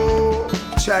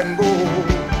 Chango.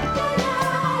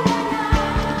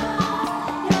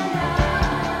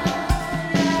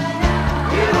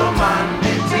 Il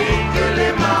romantique le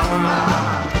mama.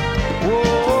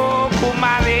 Oh,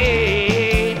 Kumare.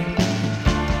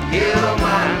 Il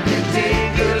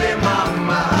romantique le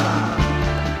mama.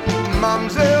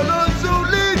 Mamzelle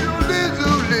Zuli, Zuli,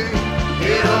 Zuli.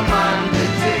 Il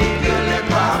romantique le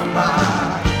papa.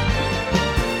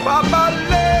 Papa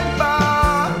Leva.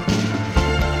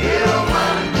 Il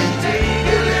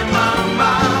romantique le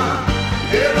mama.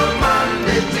 Il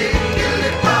romantique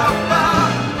le papa.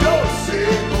 Yo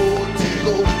say go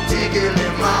Tigre le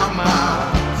mama.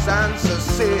 San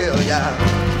Cecilia.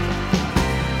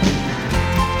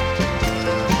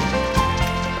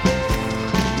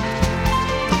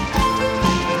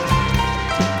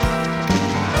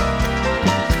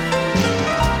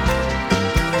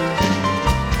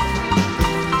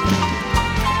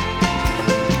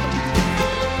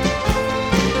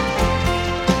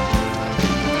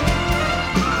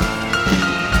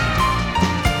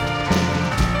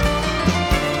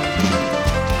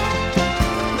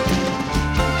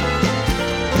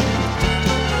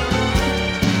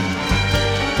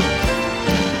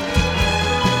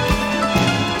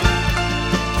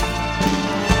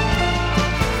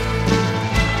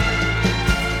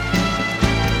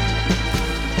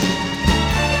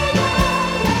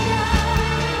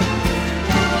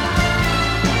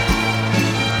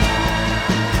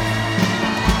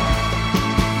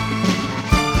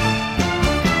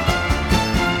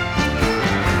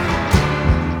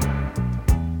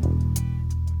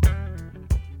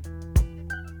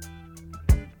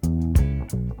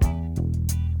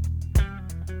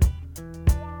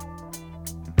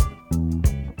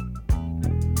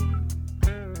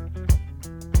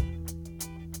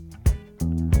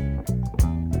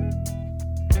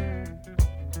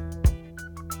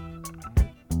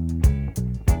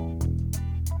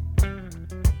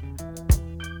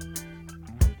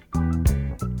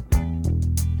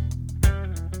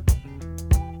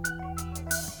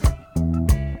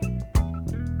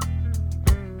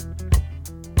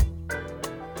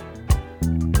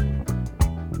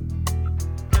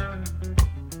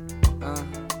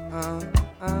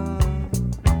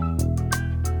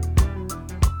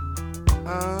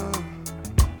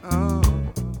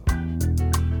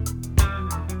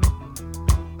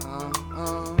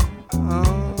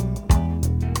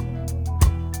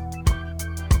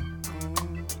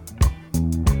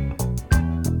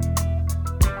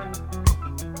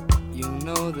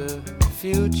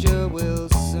 future will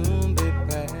soon be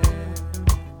past.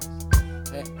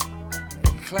 Hey,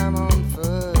 climb on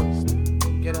first,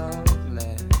 get off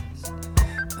last.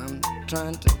 I'm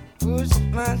trying to push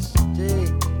my stick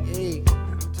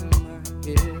to my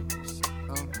hips,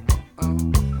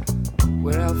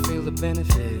 where I'll feel the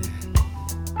benefit.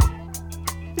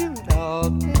 Do it all,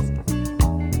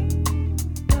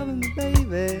 loving me,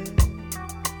 baby.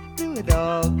 Do it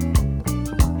all,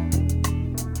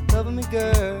 loving me,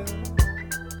 girl.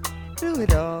 Do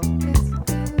it all,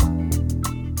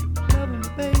 loving me,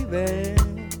 baby.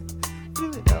 Do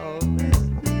it all,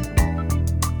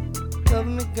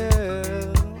 loving me,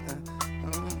 girl.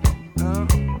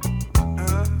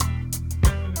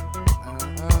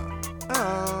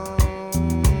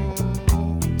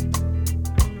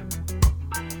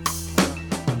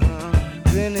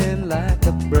 Grinning like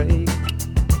a break,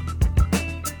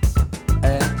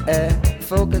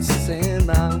 focusing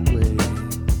my way.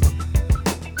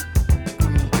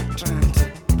 I'm trying to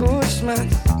push my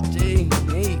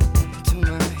technique to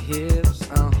my hips,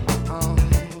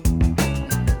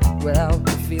 where I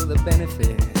will feel the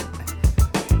benefit.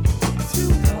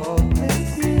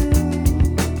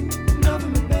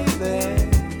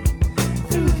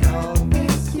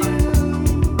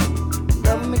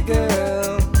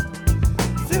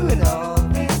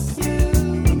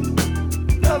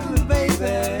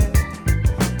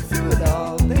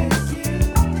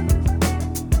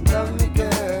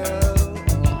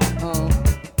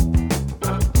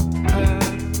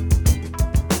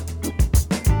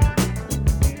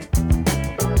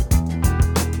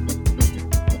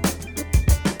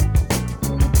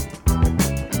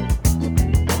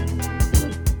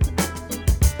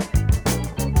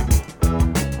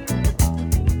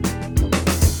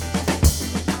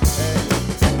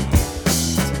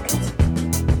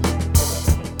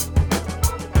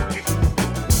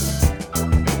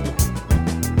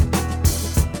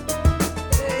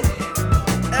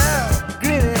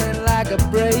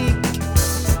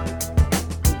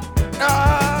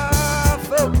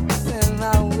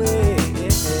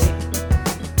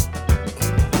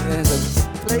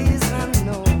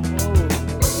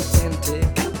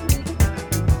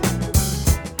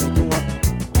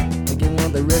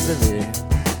 rest of it.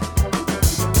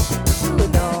 Do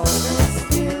it all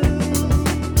with you,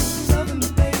 loving me,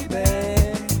 baby.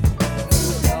 Do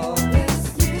it all with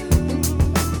you,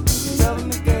 loving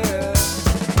me, girl.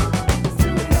 Do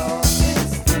it all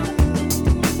with you,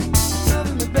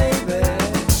 loving me, baby.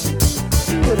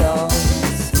 Do it all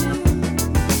with you,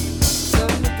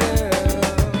 loving me, girl.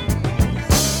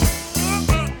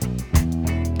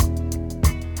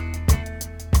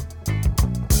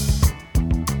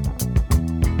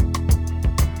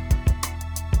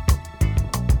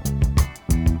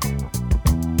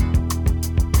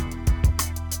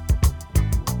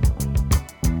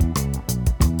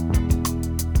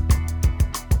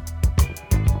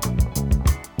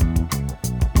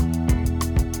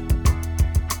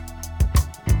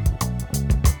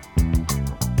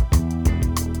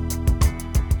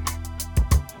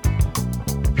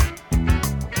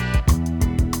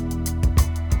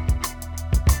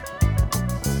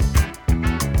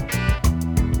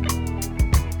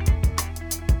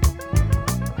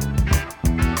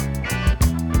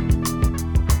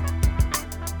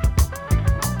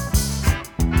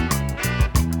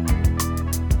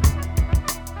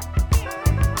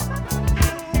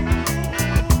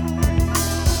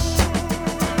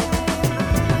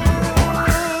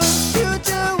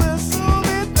 Future will soon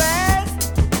be past.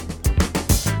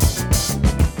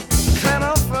 Climb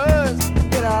out first,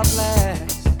 get out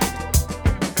last.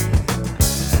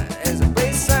 There's a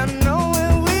place I know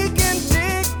where we can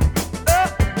take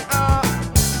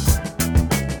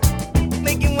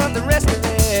make you want the rest of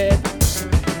it.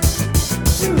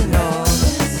 Do it all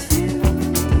with you,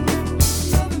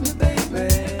 loving me, baby.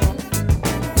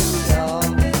 Do it all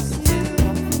with you,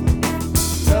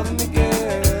 loving me,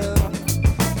 girl.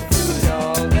 Do it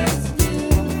all with you,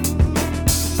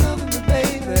 loving me,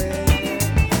 baby.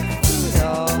 Do it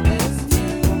all with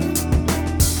you,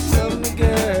 loving me,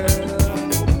 girl.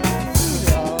 Do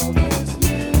it all with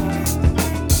you,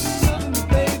 loving me,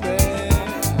 baby.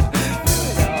 Do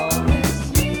it all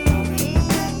with you,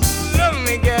 loving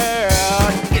me, girl.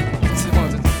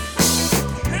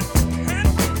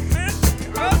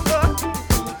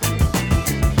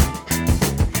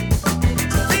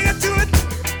 Sing it to it.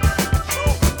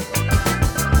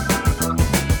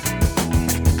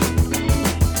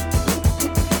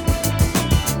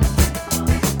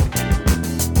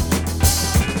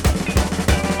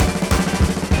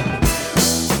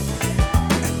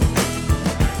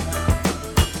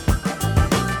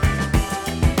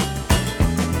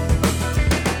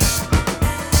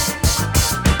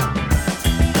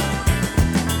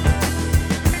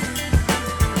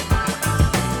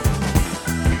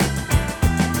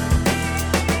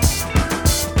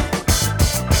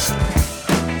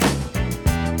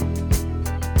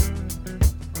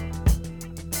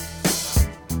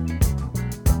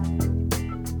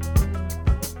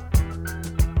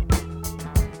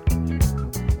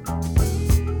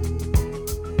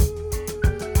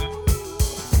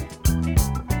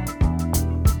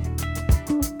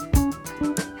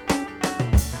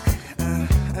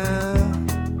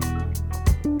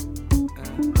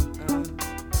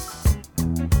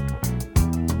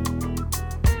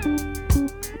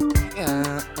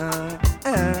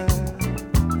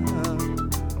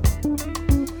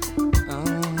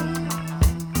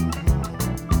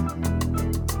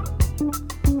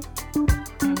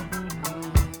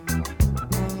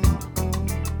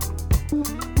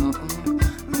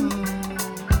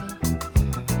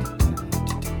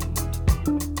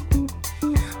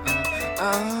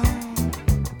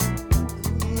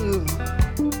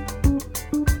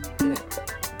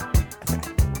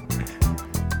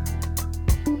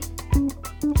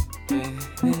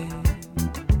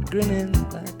 Grinning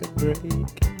like a break.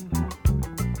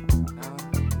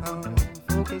 I'm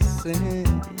focusing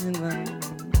my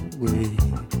way.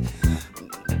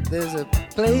 There's a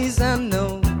place I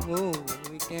know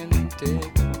we can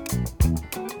take.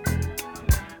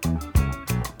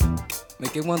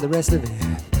 Make it want the rest of it.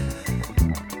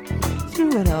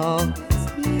 Do it all. It's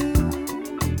you,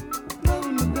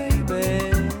 loving me, baby.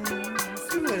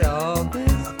 Do it all.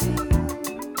 It's you,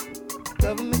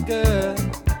 loving me, girl.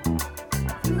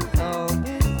 Do it all.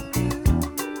 It's you,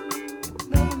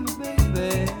 loving me, baby.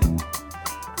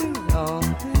 Do it all.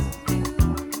 It's you,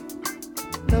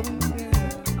 loving me,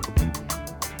 girl.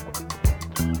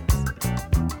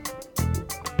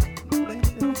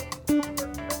 Baby.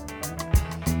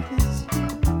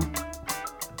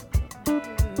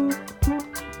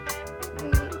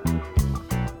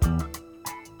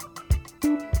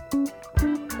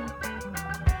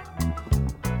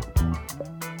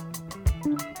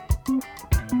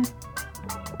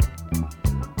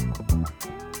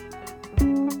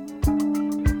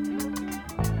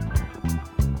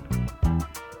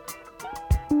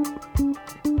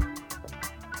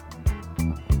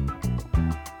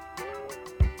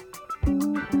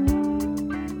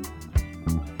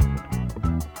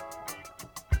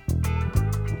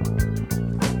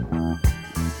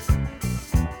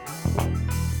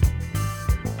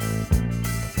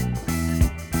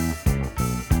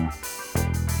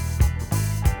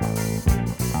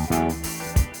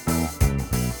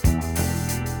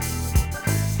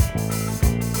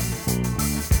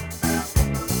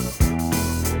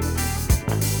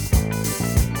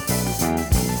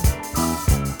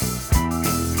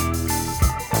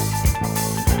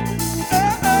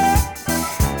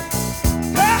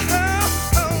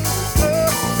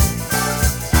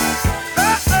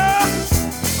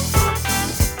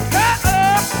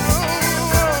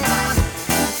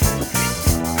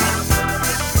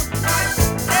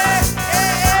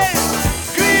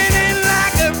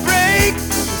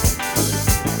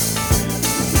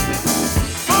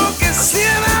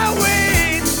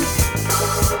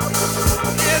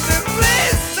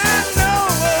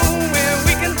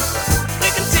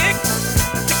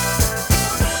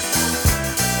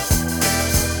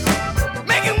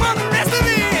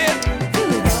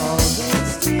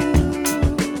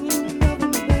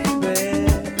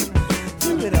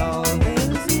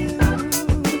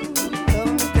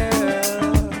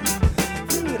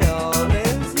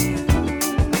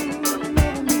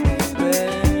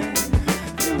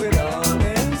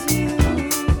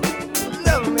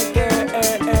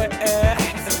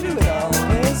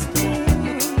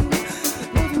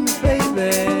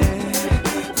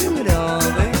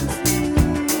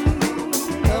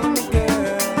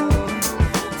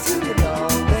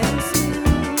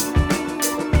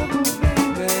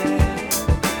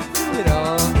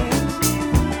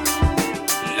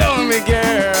 me,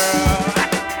 girl.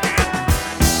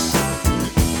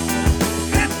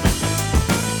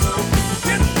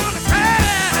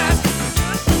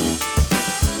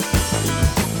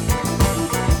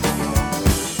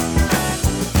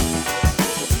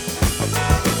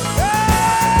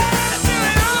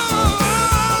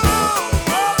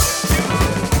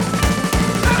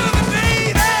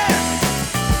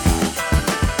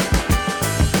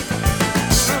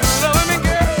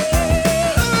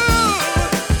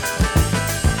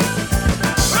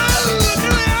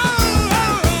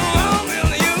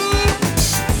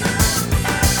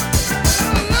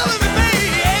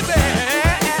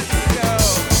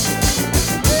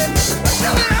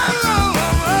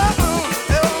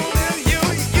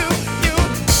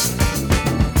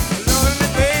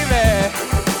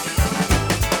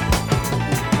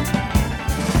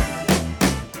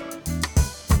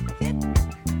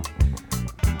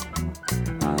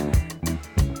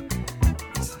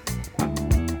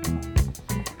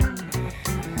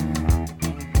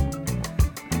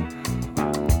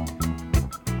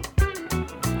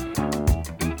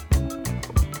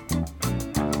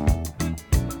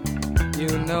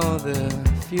 You know the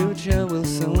future will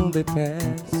soon be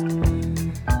past.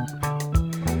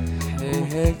 Hey,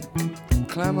 hey,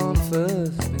 climb on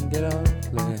first and get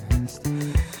off last.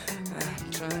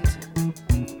 I'm trying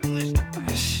to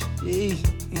push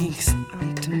these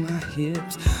onto my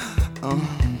hips. I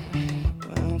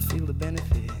don't feel the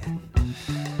benefit.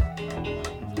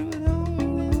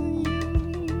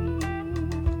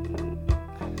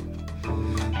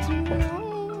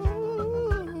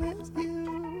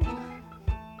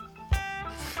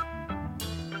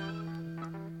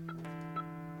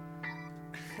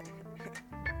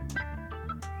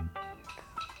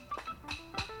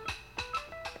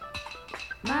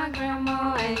 My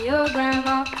grandma and your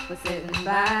grandma were sitting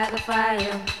by the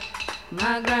fire.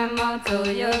 My grandma told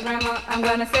your grandma, I'm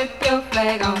gonna set your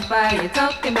flag on fire. You're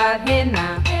talking about hey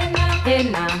now,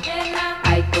 hey now,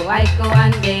 Aiko, Aiko,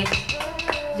 ande,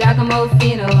 Giacomo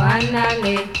Fino,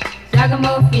 anale,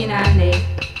 Giacomo Finale.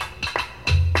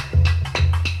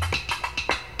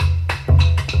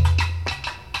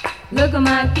 Look at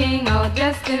my king all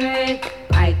dressed in red,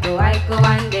 Aiko, Aiko,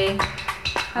 ande.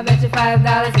 I bet you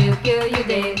 $5 he'll kill you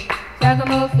dead.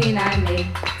 Giacomo Finale,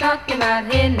 talking about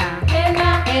hey now, hey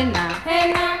now, hey now,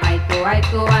 hey now. Aiko,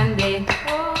 Aiko, ande.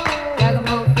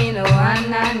 Giacomo Fino,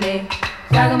 anande.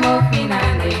 Giacomo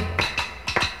Finale.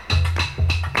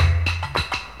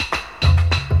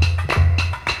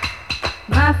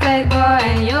 My flag boy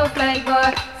and your flag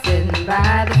boy sitting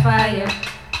by the fire.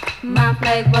 My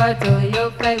flag boy told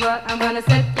your flag boy, I'm gonna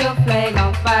set your flag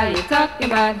on fire. You're talking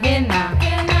about hey now,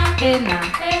 hey now, hey now,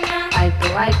 hey now. Aiko,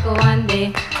 Aiko,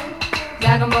 ande.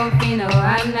 Giacomo Fino,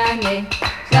 anande.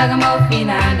 Giacomo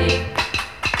Finale.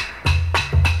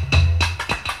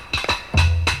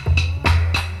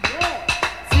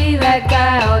 See that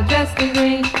guy all dressed in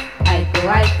green. Aiko,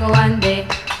 Aiko, ande.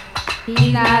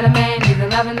 He's not a man, he's a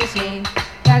loving machine.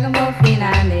 Giacomo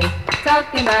Finale.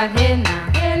 Talking about hey now,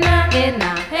 hey now, hey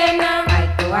now, hey now.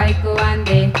 Aiko, Aiko,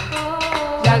 ande.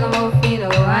 Giacomo Fino,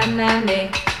 anande.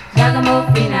 Giacomo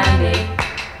Finale.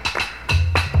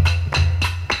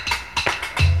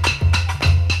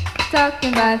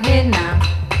 Talking about hey now,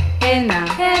 hey now,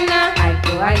 hey now.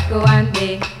 Aiko, Aiko,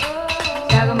 ande.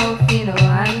 Giacomo Fino,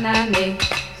 anande.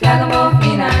 Giacomo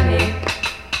Finale.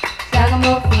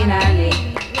 Giacomo Finale.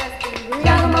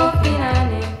 Giacomo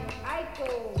Finale.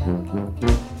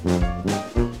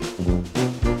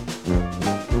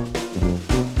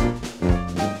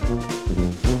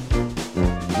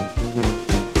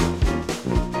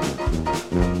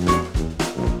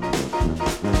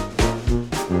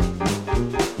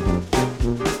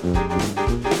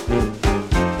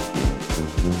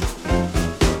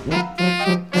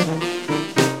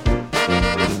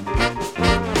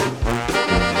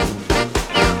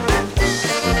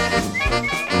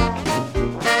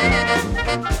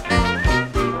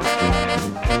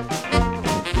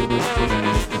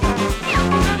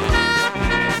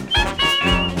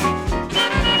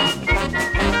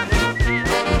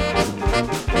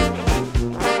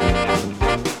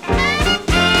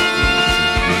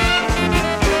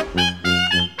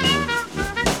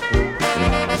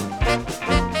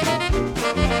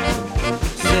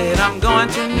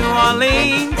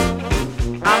 Orleans,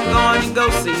 I'm going to go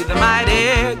see the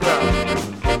Mardi Gras.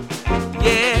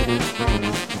 Yeah,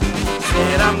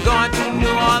 said I'm going to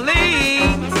New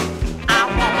Orleans, I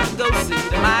want to go see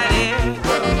the Mardi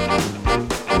Gras.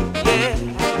 Yeah,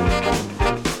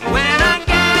 when I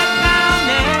get down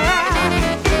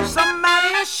there, somebody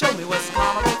will show me what's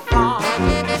carnival from.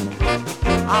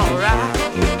 Alright,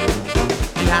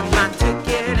 got my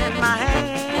ticket in my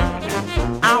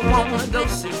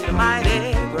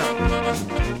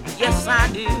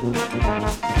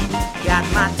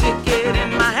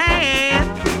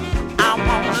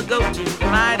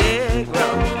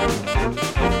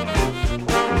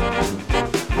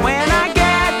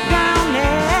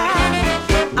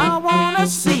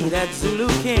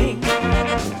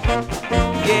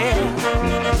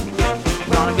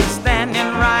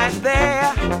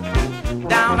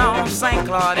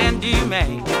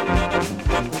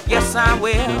yes I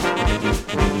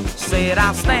will. Said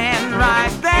I'll stand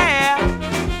right there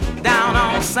down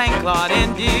on St. Claude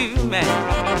in Dew, man.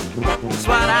 That's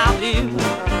what I'll do.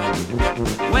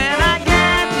 When I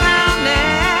get down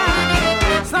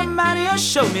there, somebody will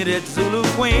show me that Zulu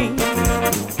Queen.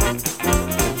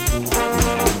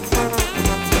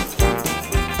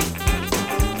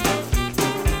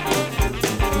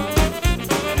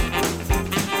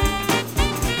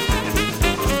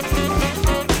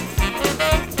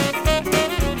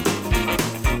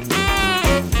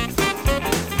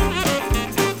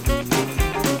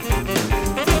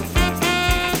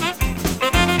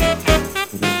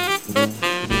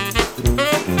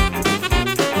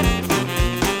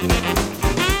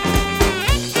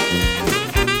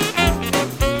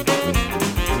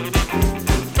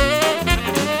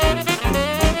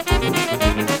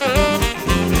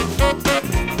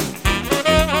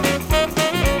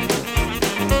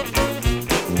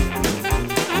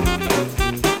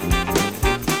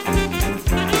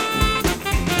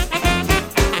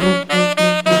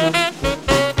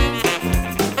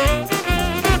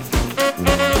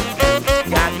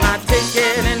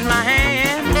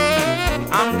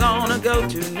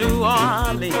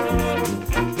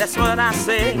 That's what I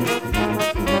said.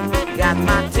 Got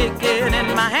my ticket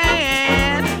in my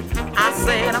hand. I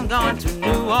said I'm going to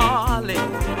New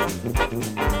Orleans.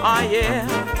 Oh yeah.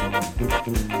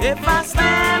 If I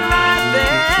stand right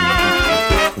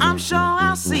there, I'm sure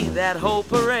I'll see that whole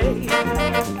parade.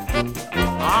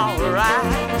 All right.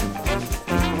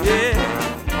 Yeah.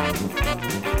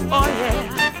 Oh yeah.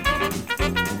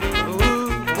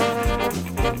 Ooh.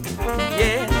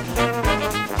 Yeah.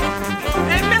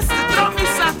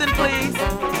 Please.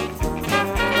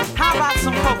 How about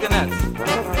some coconuts?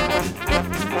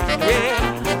 Yeah.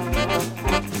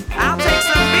 I'll take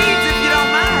some beads if you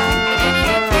don't mind.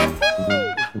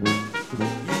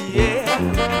 Yeah.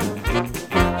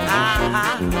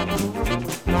 Uh-huh.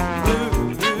 Ooh,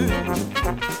 ooh,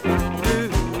 ooh,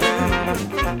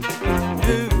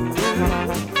 ooh.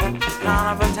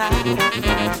 Carnival time.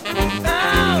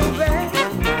 Oh, baby.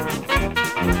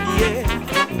 Yeah.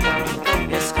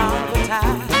 It's carnival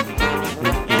time.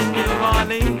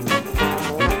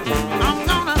 I'm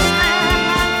gonna stand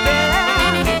right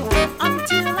there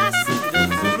until I see the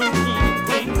Zulu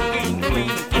Queen, Queen,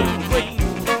 Queen, Queen,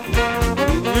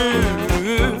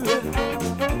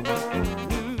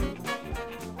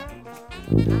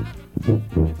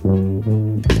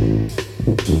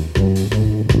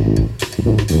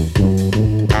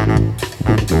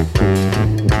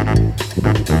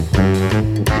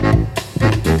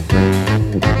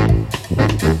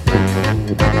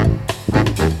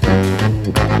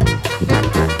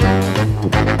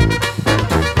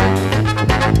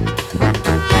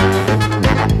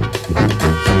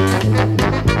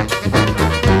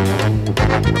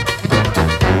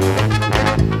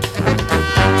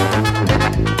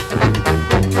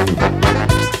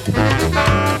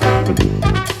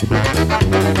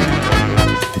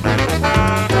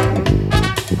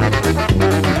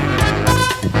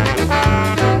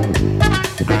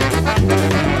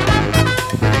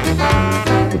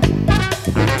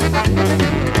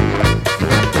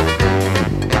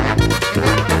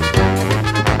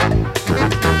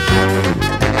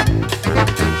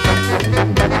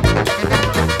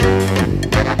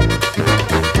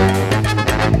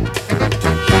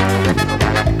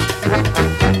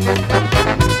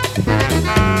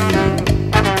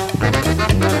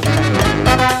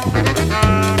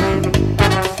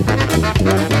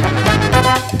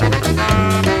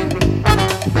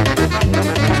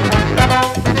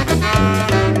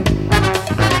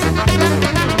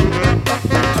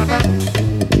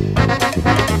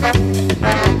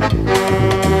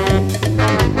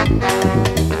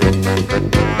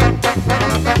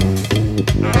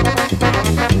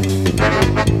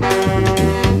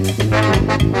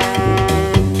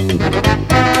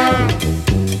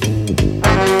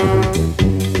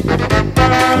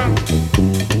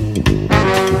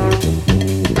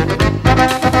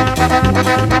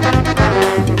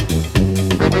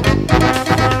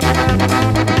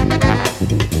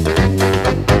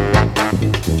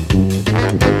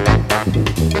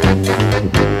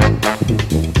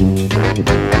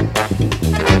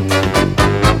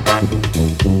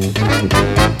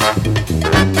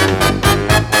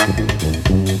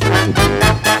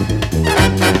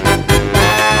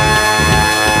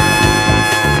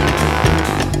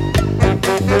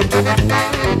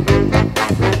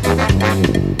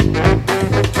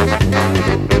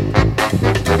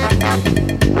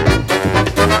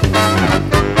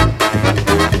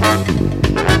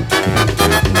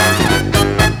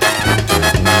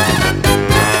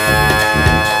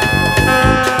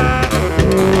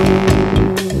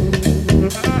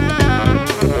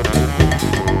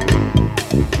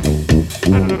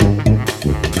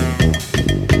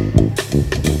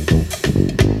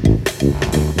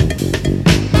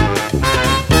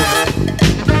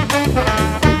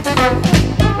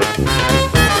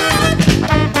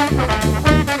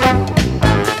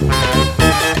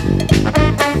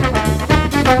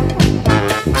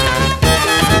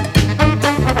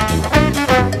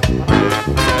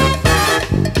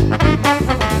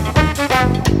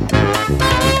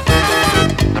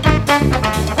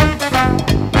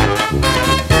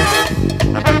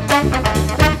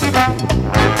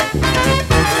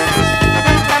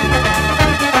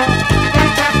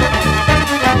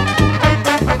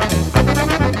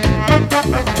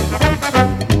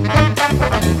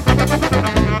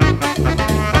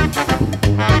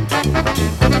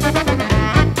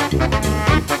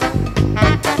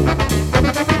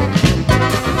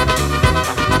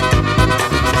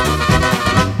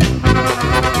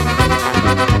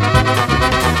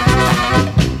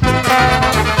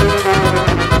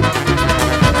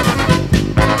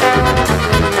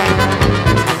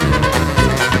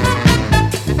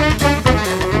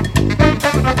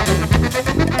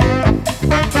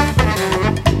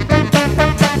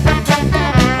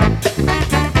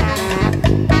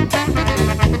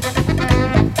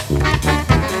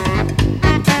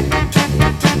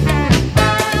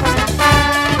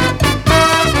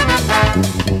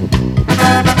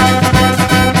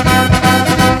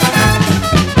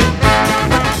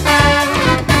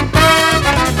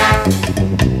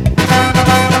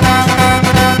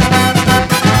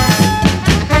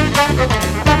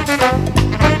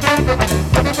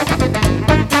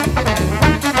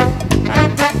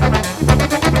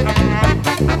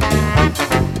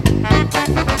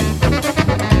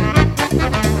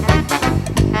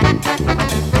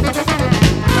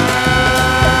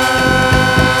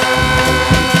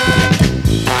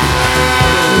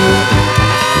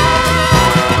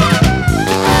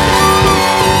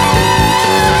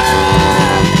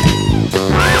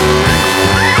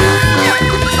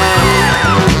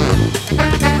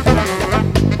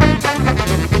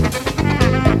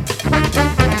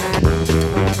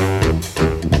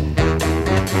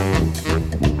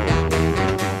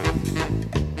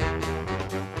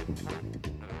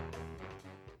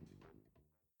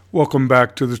 Welcome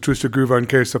back to the Twisted Groove on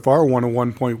KSFR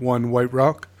 101.1 White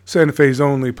Rock, Santa Fe's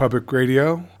only public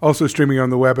radio. Also streaming on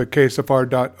the web at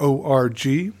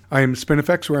ksfr.org. I am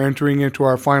Spinifex. We're entering into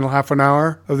our final half an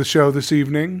hour of the show this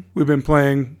evening. We've been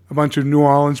playing a bunch of New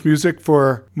Orleans music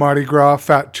for Mardi Gras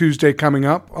Fat Tuesday coming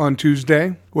up on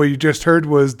Tuesday. What you just heard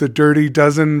was the Dirty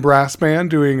Dozen Brass Band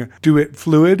doing Do It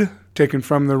Fluid, taken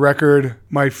from the record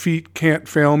My Feet Can't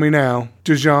Fail Me Now.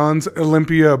 Dijon's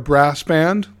Olympia Brass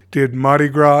Band did Mardi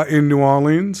Gras in New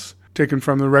Orleans, taken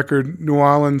from the record New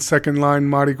Orleans Second Line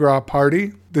Mardi Gras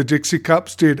Party. The Dixie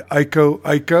Cups did Iko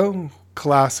Iko,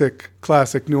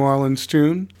 classic New Orleans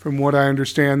tune. From what I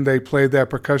understand, they played that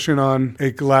percussion on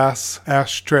a glass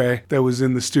ashtray that was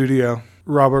in the studio.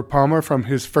 Robert Palmer, from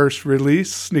his first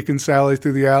release, Sneakin' Sally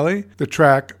Through the Alley, the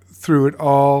track Through It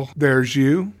All, There's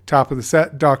You. Top of the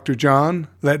set, Dr. John,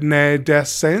 Letne des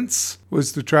Saints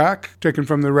was the track, taken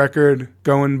from the record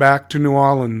Going Back to New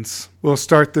Orleans. We'll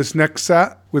start this next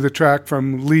set with a track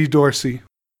from Lee Dorsey.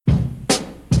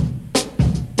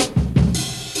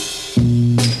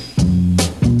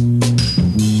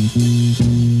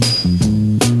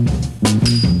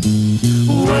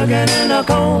 Working in a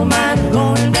coal mine,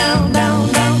 going down,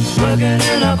 down, down. Working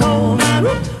in a coal mine,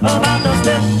 about to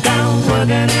slip down.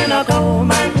 Working in a coal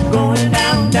mine, going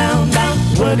down, down, down.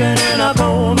 Working in a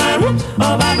coal mine,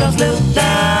 about to slip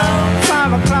down.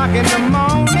 5 o'clock in the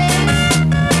morning,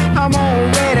 I'm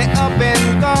already up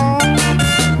and gone.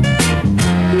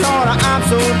 Lord, I'm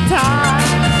so tired.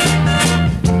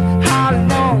 How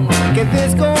long can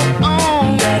this go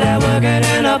on? That working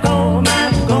in a coal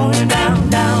mine, going down,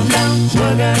 down, down.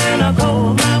 Working in a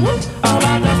coal mine,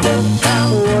 about to slip down.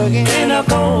 Working In a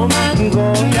coal mine,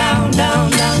 going down,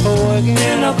 down, down. Working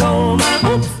In a coal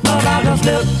mine, about to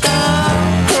slip down.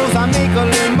 cause I make a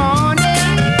little money,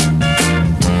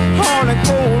 hard and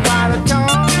cold by the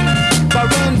ton. But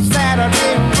when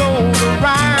Saturday rolls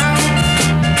around,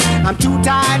 I'm too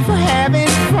tired for having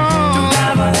fun.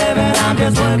 Time for heaven, I'm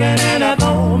just working in a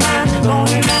coal mine,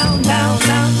 going down, down,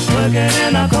 down. Working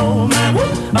in a coal mine,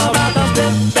 about to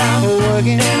slip down.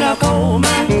 Working In a coal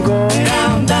mine, going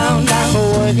down, down, down.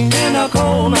 Working In a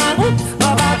coal mine,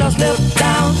 about to slip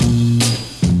down.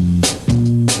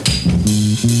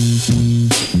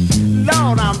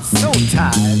 Lord, I'm so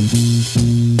tired.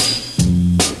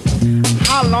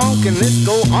 How long can this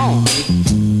go on?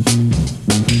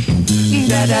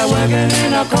 That working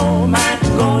in a coal mine,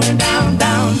 going down,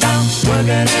 down, down.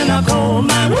 Working in a coal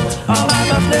mine, about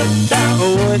to slip down.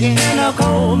 Working In a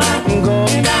coal mine,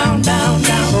 going down, down,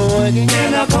 down. Working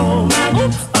In a coal mine,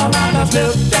 about to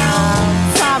slip down.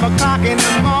 5 o'clock in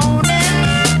the morning,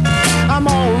 I'm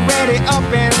already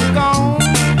up and gone.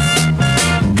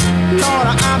 Lord,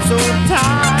 I'm so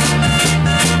tired.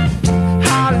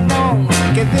 How long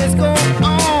can this go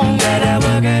on? That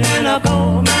working in a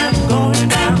coal mine, going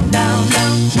down, down,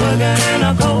 down. Working in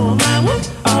a coal mine,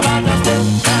 about to slip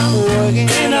down. Working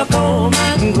In a coal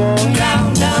mine, going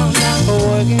down, down, down.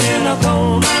 Working In a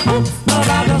coal mine,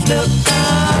 about to slip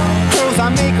down. cause I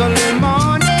make a little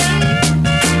money,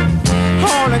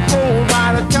 hard and cold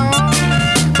by the ton.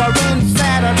 But when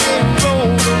Saturday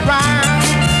rolls around,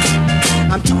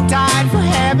 I'm too tired for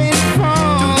having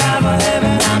fun. Time for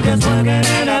heaven, I'm just working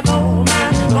in a coal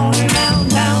mine, going down,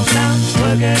 down, down.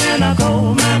 Working in a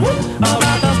coal mine,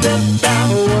 about to slip down.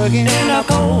 Working In a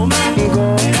coal mine,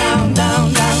 going down,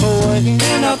 down, down. Working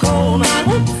In a coal mine,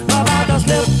 about to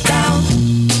slip down.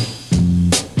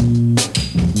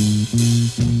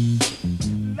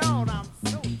 Lord, I'm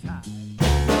so tired.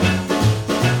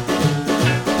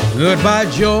 Goodbye,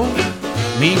 Joe.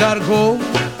 Me gotta go.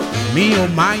 Me oh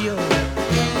my.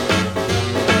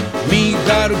 Me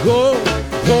gotta go.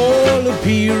 Pull the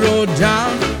P-road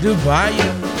down to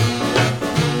Bayou.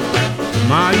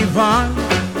 My Yvonne,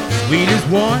 sweetest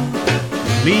one.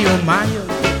 Me oh my.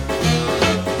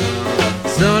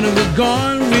 Son of a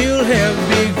gun, we'll have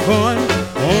big fun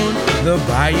on the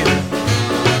bayou.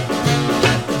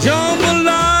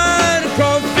 Jambalaya,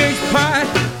 crawfish pie,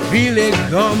 filet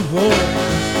gumbo.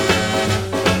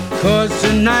 'Cause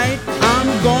tonight I'm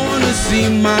gonna see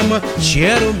Mama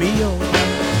Cheddar Mio.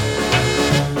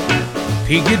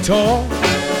 Pig guitar,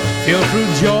 Phil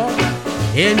Fruit Jaw,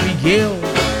 and Miguel.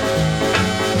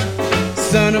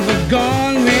 Son of a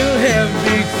gun, we'll have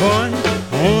big fun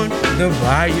on the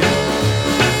bayou.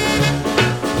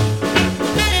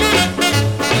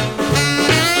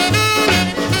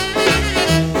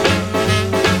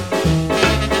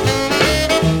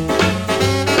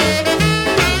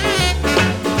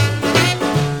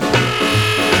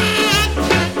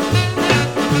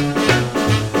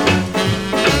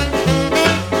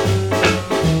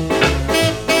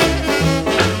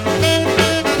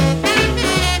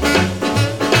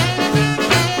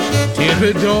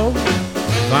 Troubadour,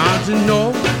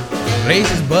 Fountain,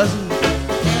 places buzzing.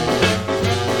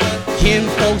 Kin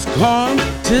folks come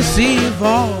to see you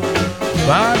fall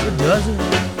by the dozen.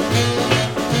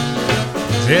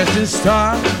 Dressed in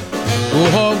style, go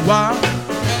hog wild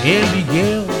and be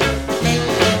gay.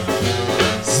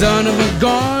 Son of a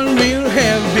gun, we'll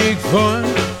have big fun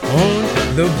on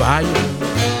the bayou.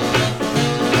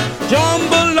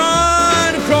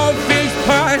 Jambalaya, crawfish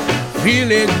pie,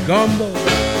 filet gumbo.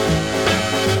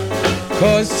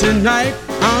 'Cause tonight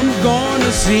I'm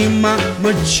gonna see my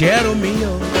machado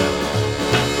mio.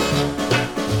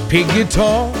 Pig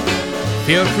guitar,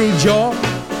 feel through jaw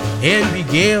and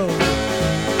Miguel.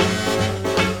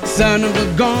 Son of a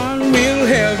gun, we'll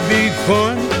have big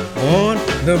fun on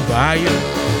the bayou.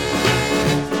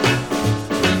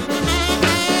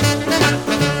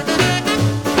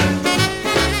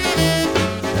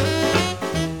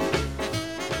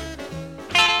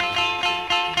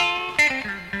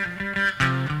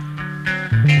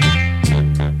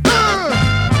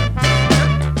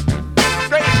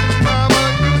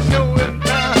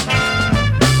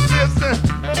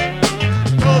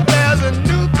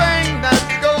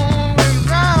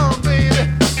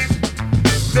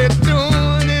 They're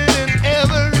doing it in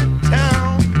every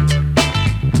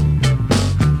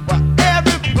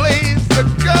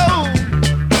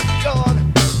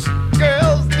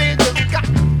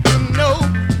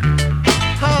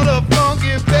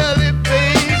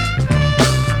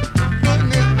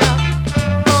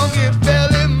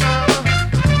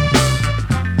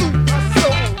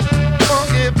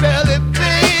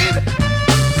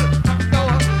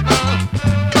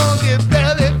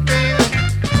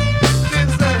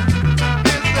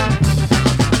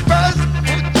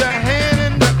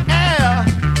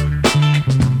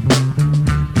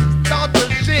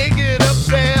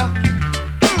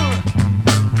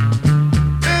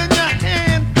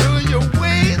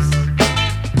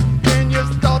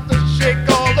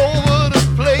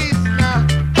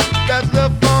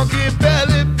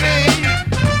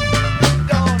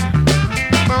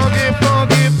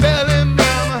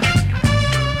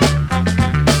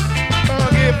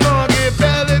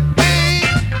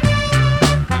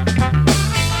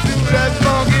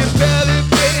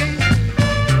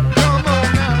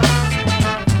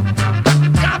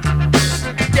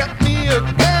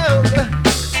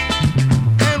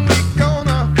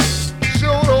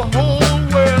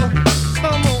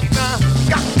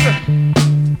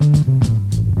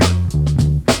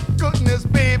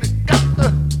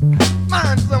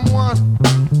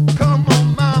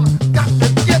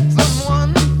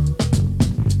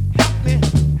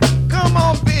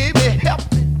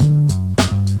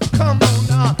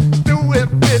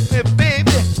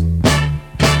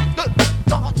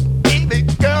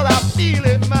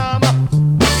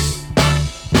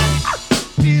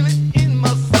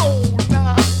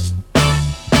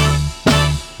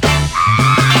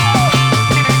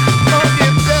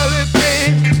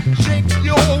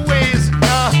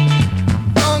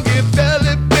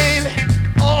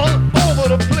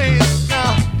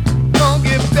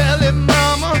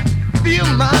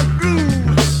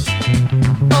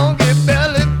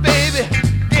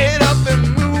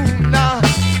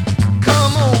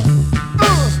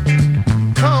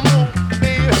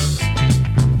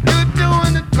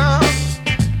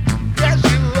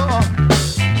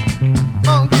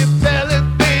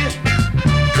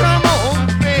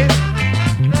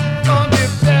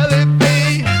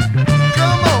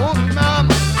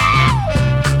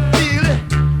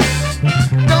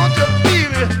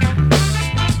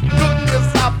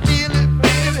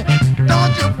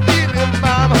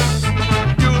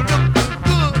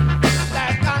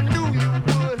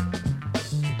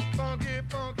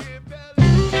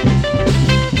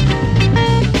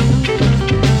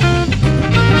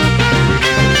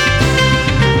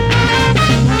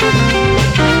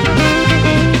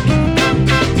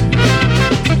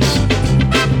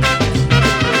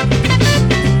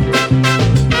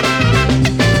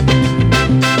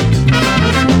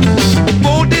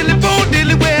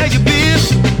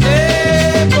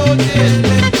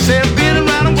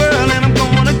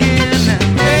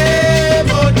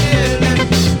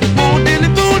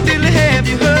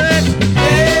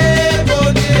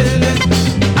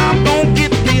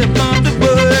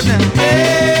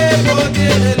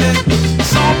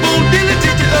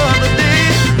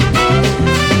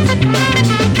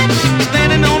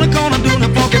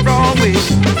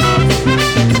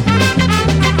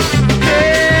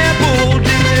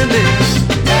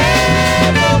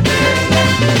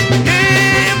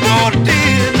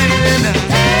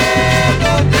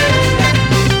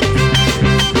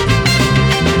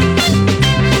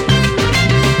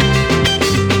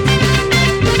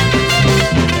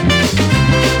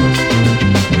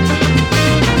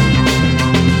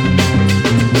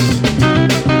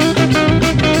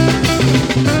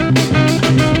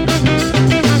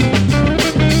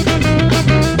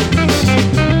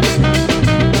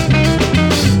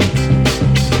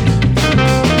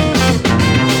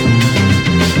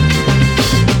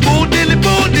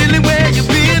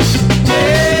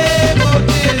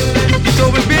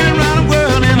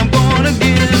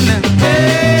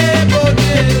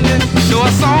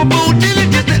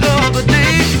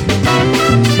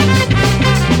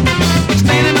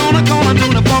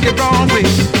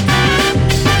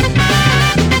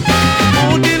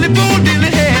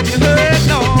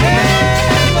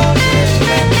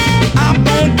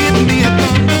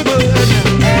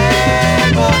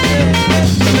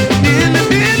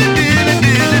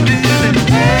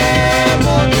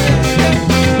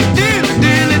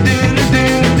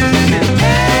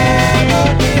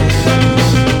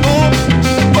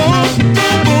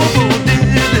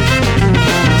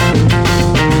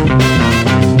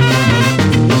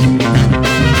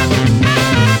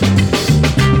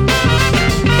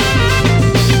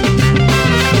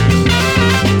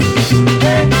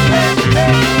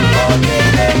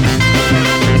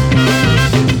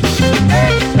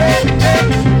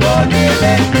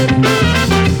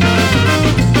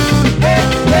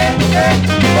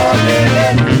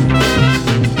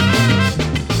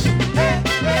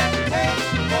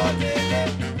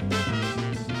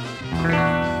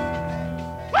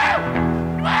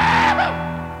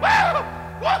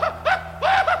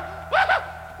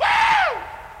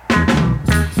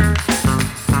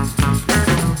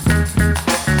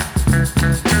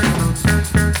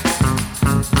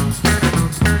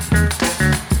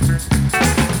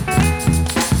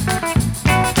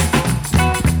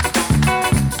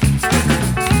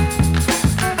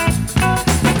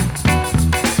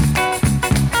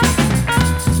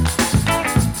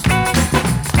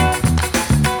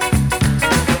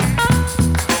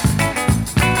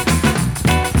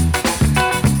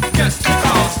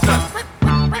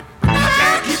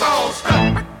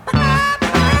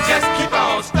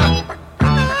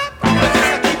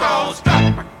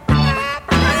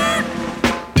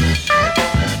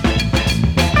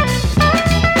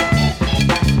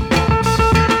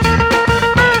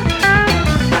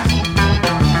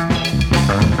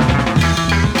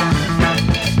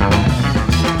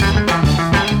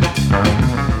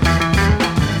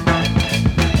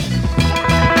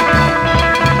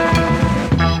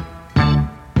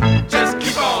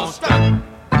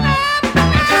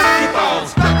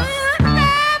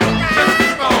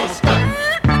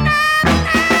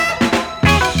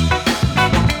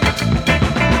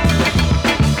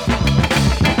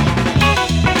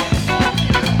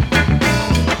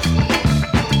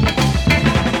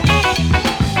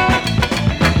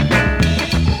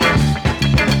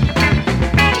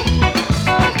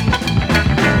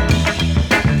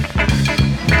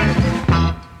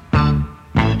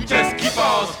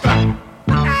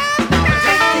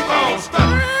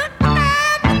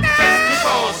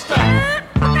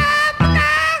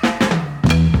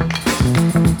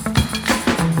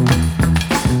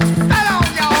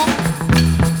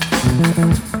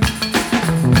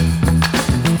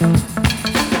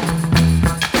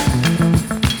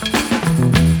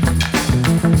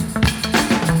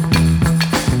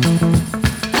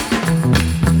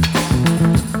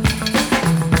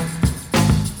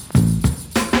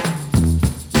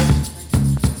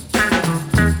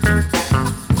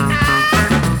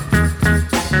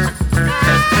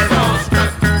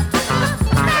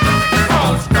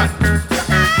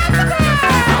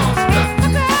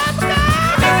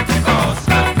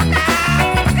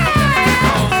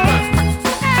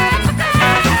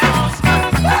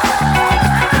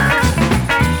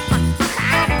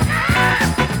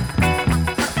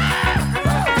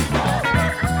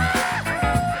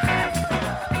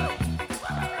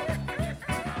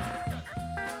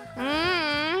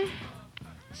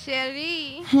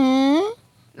Chérie,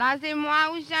 laissez-moi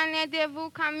où j'en ai de vous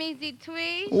comme il dit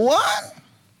tweet. What?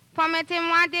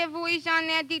 Permettez-moi de vous et j'en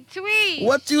ai dit tweet.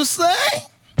 What you say?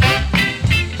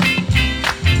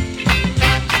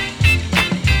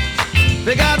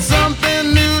 They got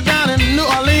something new down in New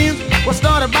Orleans. Was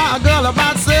started by a girl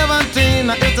about 17.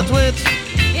 Now it's the twitch.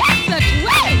 It's the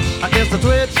twitch. It's the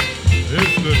twitch.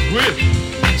 It's the twitch.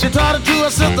 She taught it to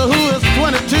her sister who is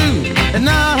 22. And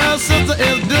now her sister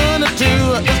is doing it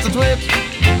too. It's the twitch.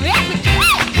 It's the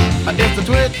twitch. It's the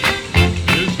twitch.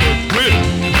 It's the twitch.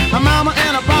 Her mama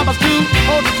and her papa's too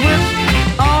old to twitch.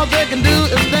 All they can do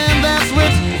is stand there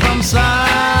switch from side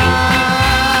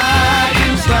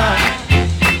to side.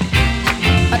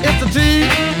 It's the T,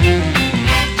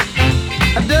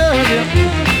 a W,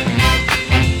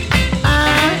 I,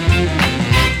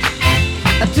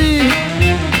 a T,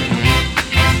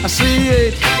 a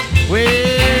C-H.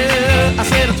 Well, I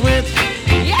said a twitch.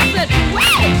 It's the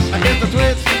twitch. It's the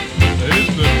twitch. It's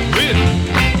the twitch.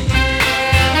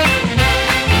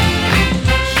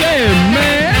 Say,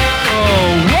 man,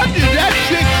 what did that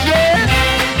chick say?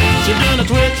 She doing a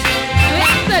twitch.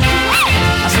 It's the twitch.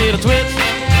 I said a twitch.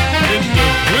 It's the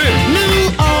twitch. New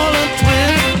Orleans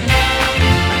twitch.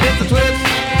 It's the twitch.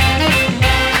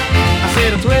 I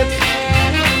said a twitch.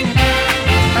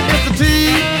 It's the T,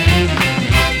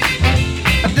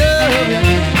 a W,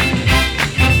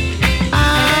 I,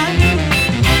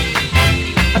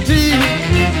 a T,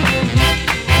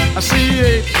 a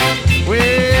C-H.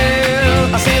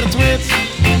 Well, I said a twitch.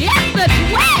 It's the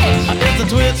twitch. It's the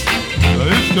twitch.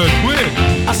 It's the twitch.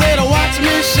 I said, watch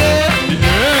me shake,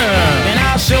 Yeah. and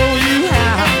I'll show you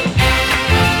how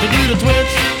to do the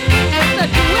twitch. It's the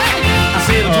twitch. I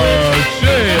said a twitch.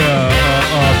 Say,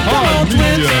 pardon me,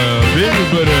 twitch. baby,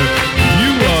 but you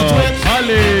twitch.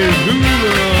 parlez-vous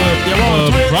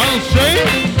français?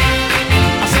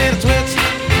 I said a twitch.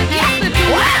 It's the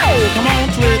twitch. Wow, come on,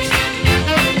 twitch.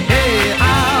 Hey, I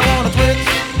want a twitch.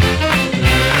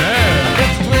 Yeah.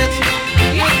 It's the twitch.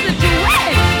 It's the twitch.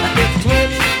 It's the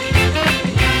twitch.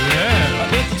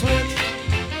 Yeah. It's the twitch.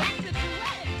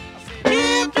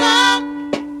 Hip drop,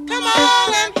 come on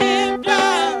and hip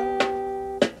drop.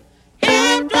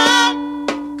 Hip drop,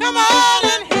 come on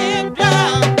and hip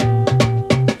drop.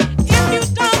 If you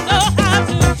don't know how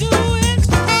to do it,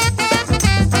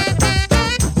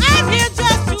 I'm here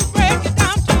just to break it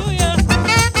down to you.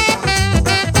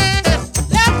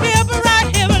 Left hip, right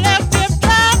hip, left hip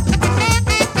drop.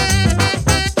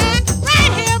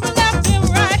 Right hip, left hip,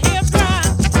 right hip drop.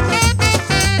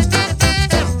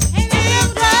 And hip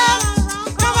drop,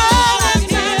 come on and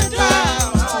hip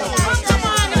drop. Come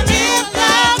on and hip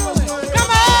drop,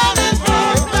 come on and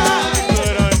hip drop.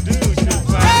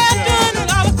 We're doing it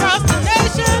all across the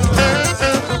nation.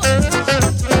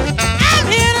 I'm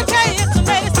here to tell you it's a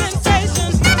latest sensation.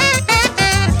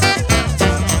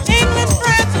 England,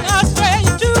 France, and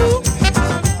Australia too.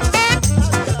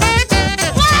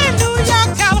 Why New York,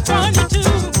 California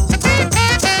too.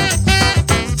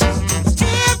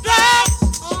 Hip drop,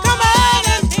 come on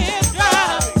and hip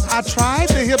drop. I tried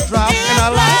the hip drop and I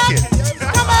like it.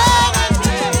 Come on and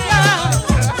hip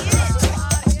drop.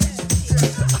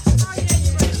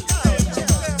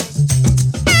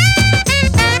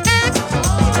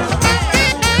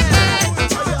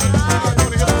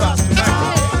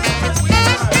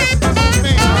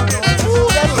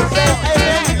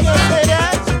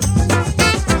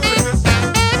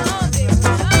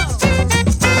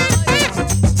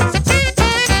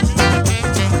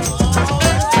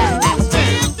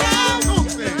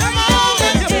 Come on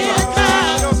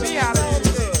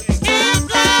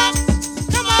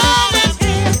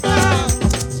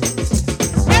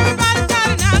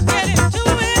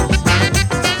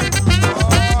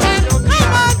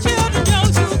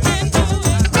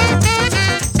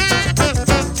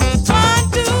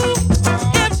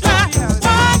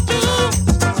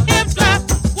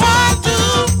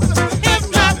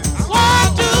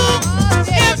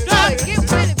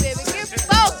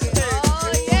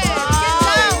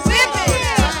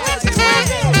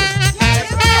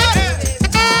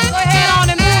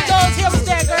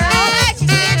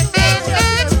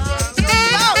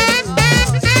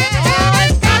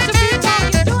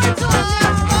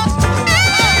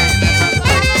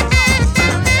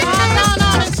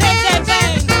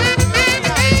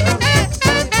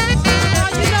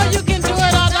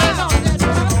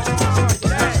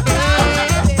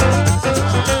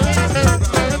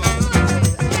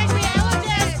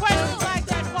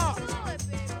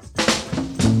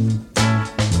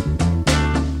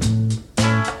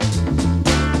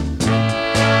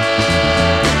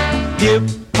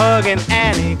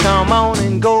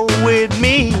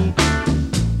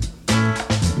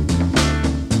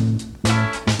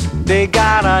They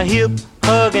got a hip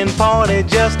hugging party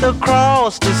just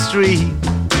across the street.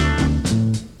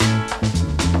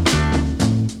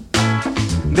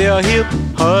 They're hip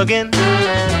hugging.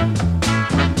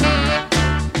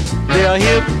 They're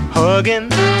hip hugging.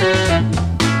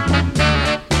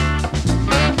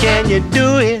 Can you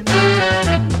do it?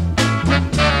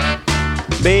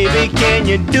 Baby, can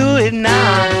you do it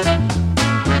now?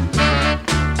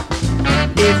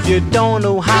 If you don't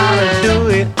know how to do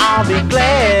it, I'll be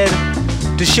glad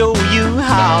to show you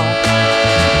how.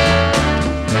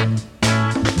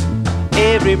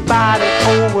 Everybody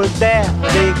over there,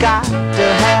 they got to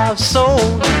have soul.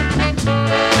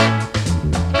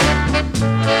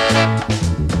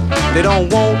 They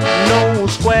don't want no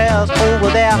squares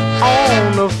over there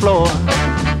on the floor.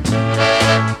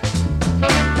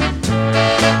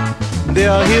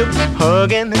 They're hip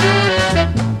hugging.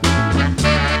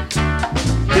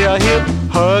 They're hip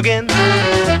hugging.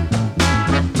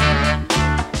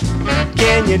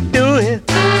 Can you do it?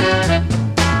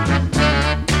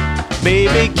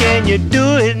 Baby, can you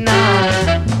do it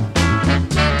now?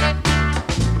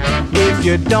 If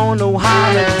you don't know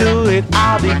how to do it,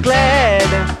 I'll be glad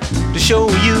to show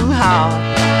you how.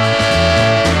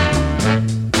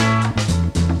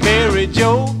 Mary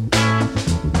Jo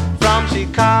from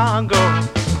Chicago,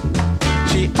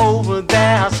 she over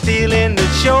there stealing the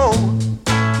show.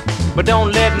 But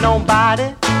don't let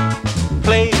nobody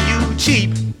play you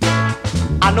cheap.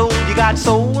 I know you got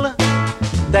soul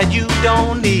that you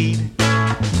don't need.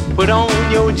 Put on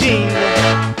your jeans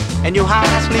and your high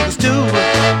sneakers too.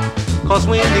 Cause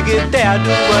when you get there,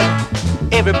 do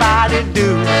what everybody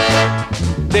do.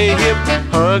 They hip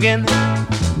hugging.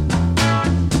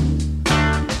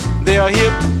 They're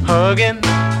hip hugging.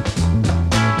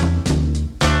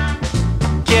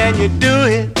 Can you do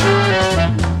it?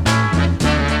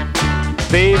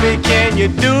 Baby, can you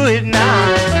do it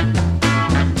now?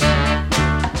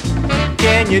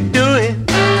 Can you do it?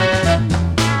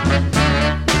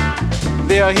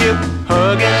 They're hip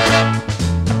hugging.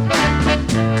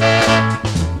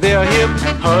 They're hip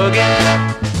hugging.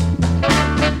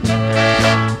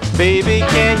 Baby,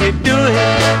 can you do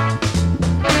it?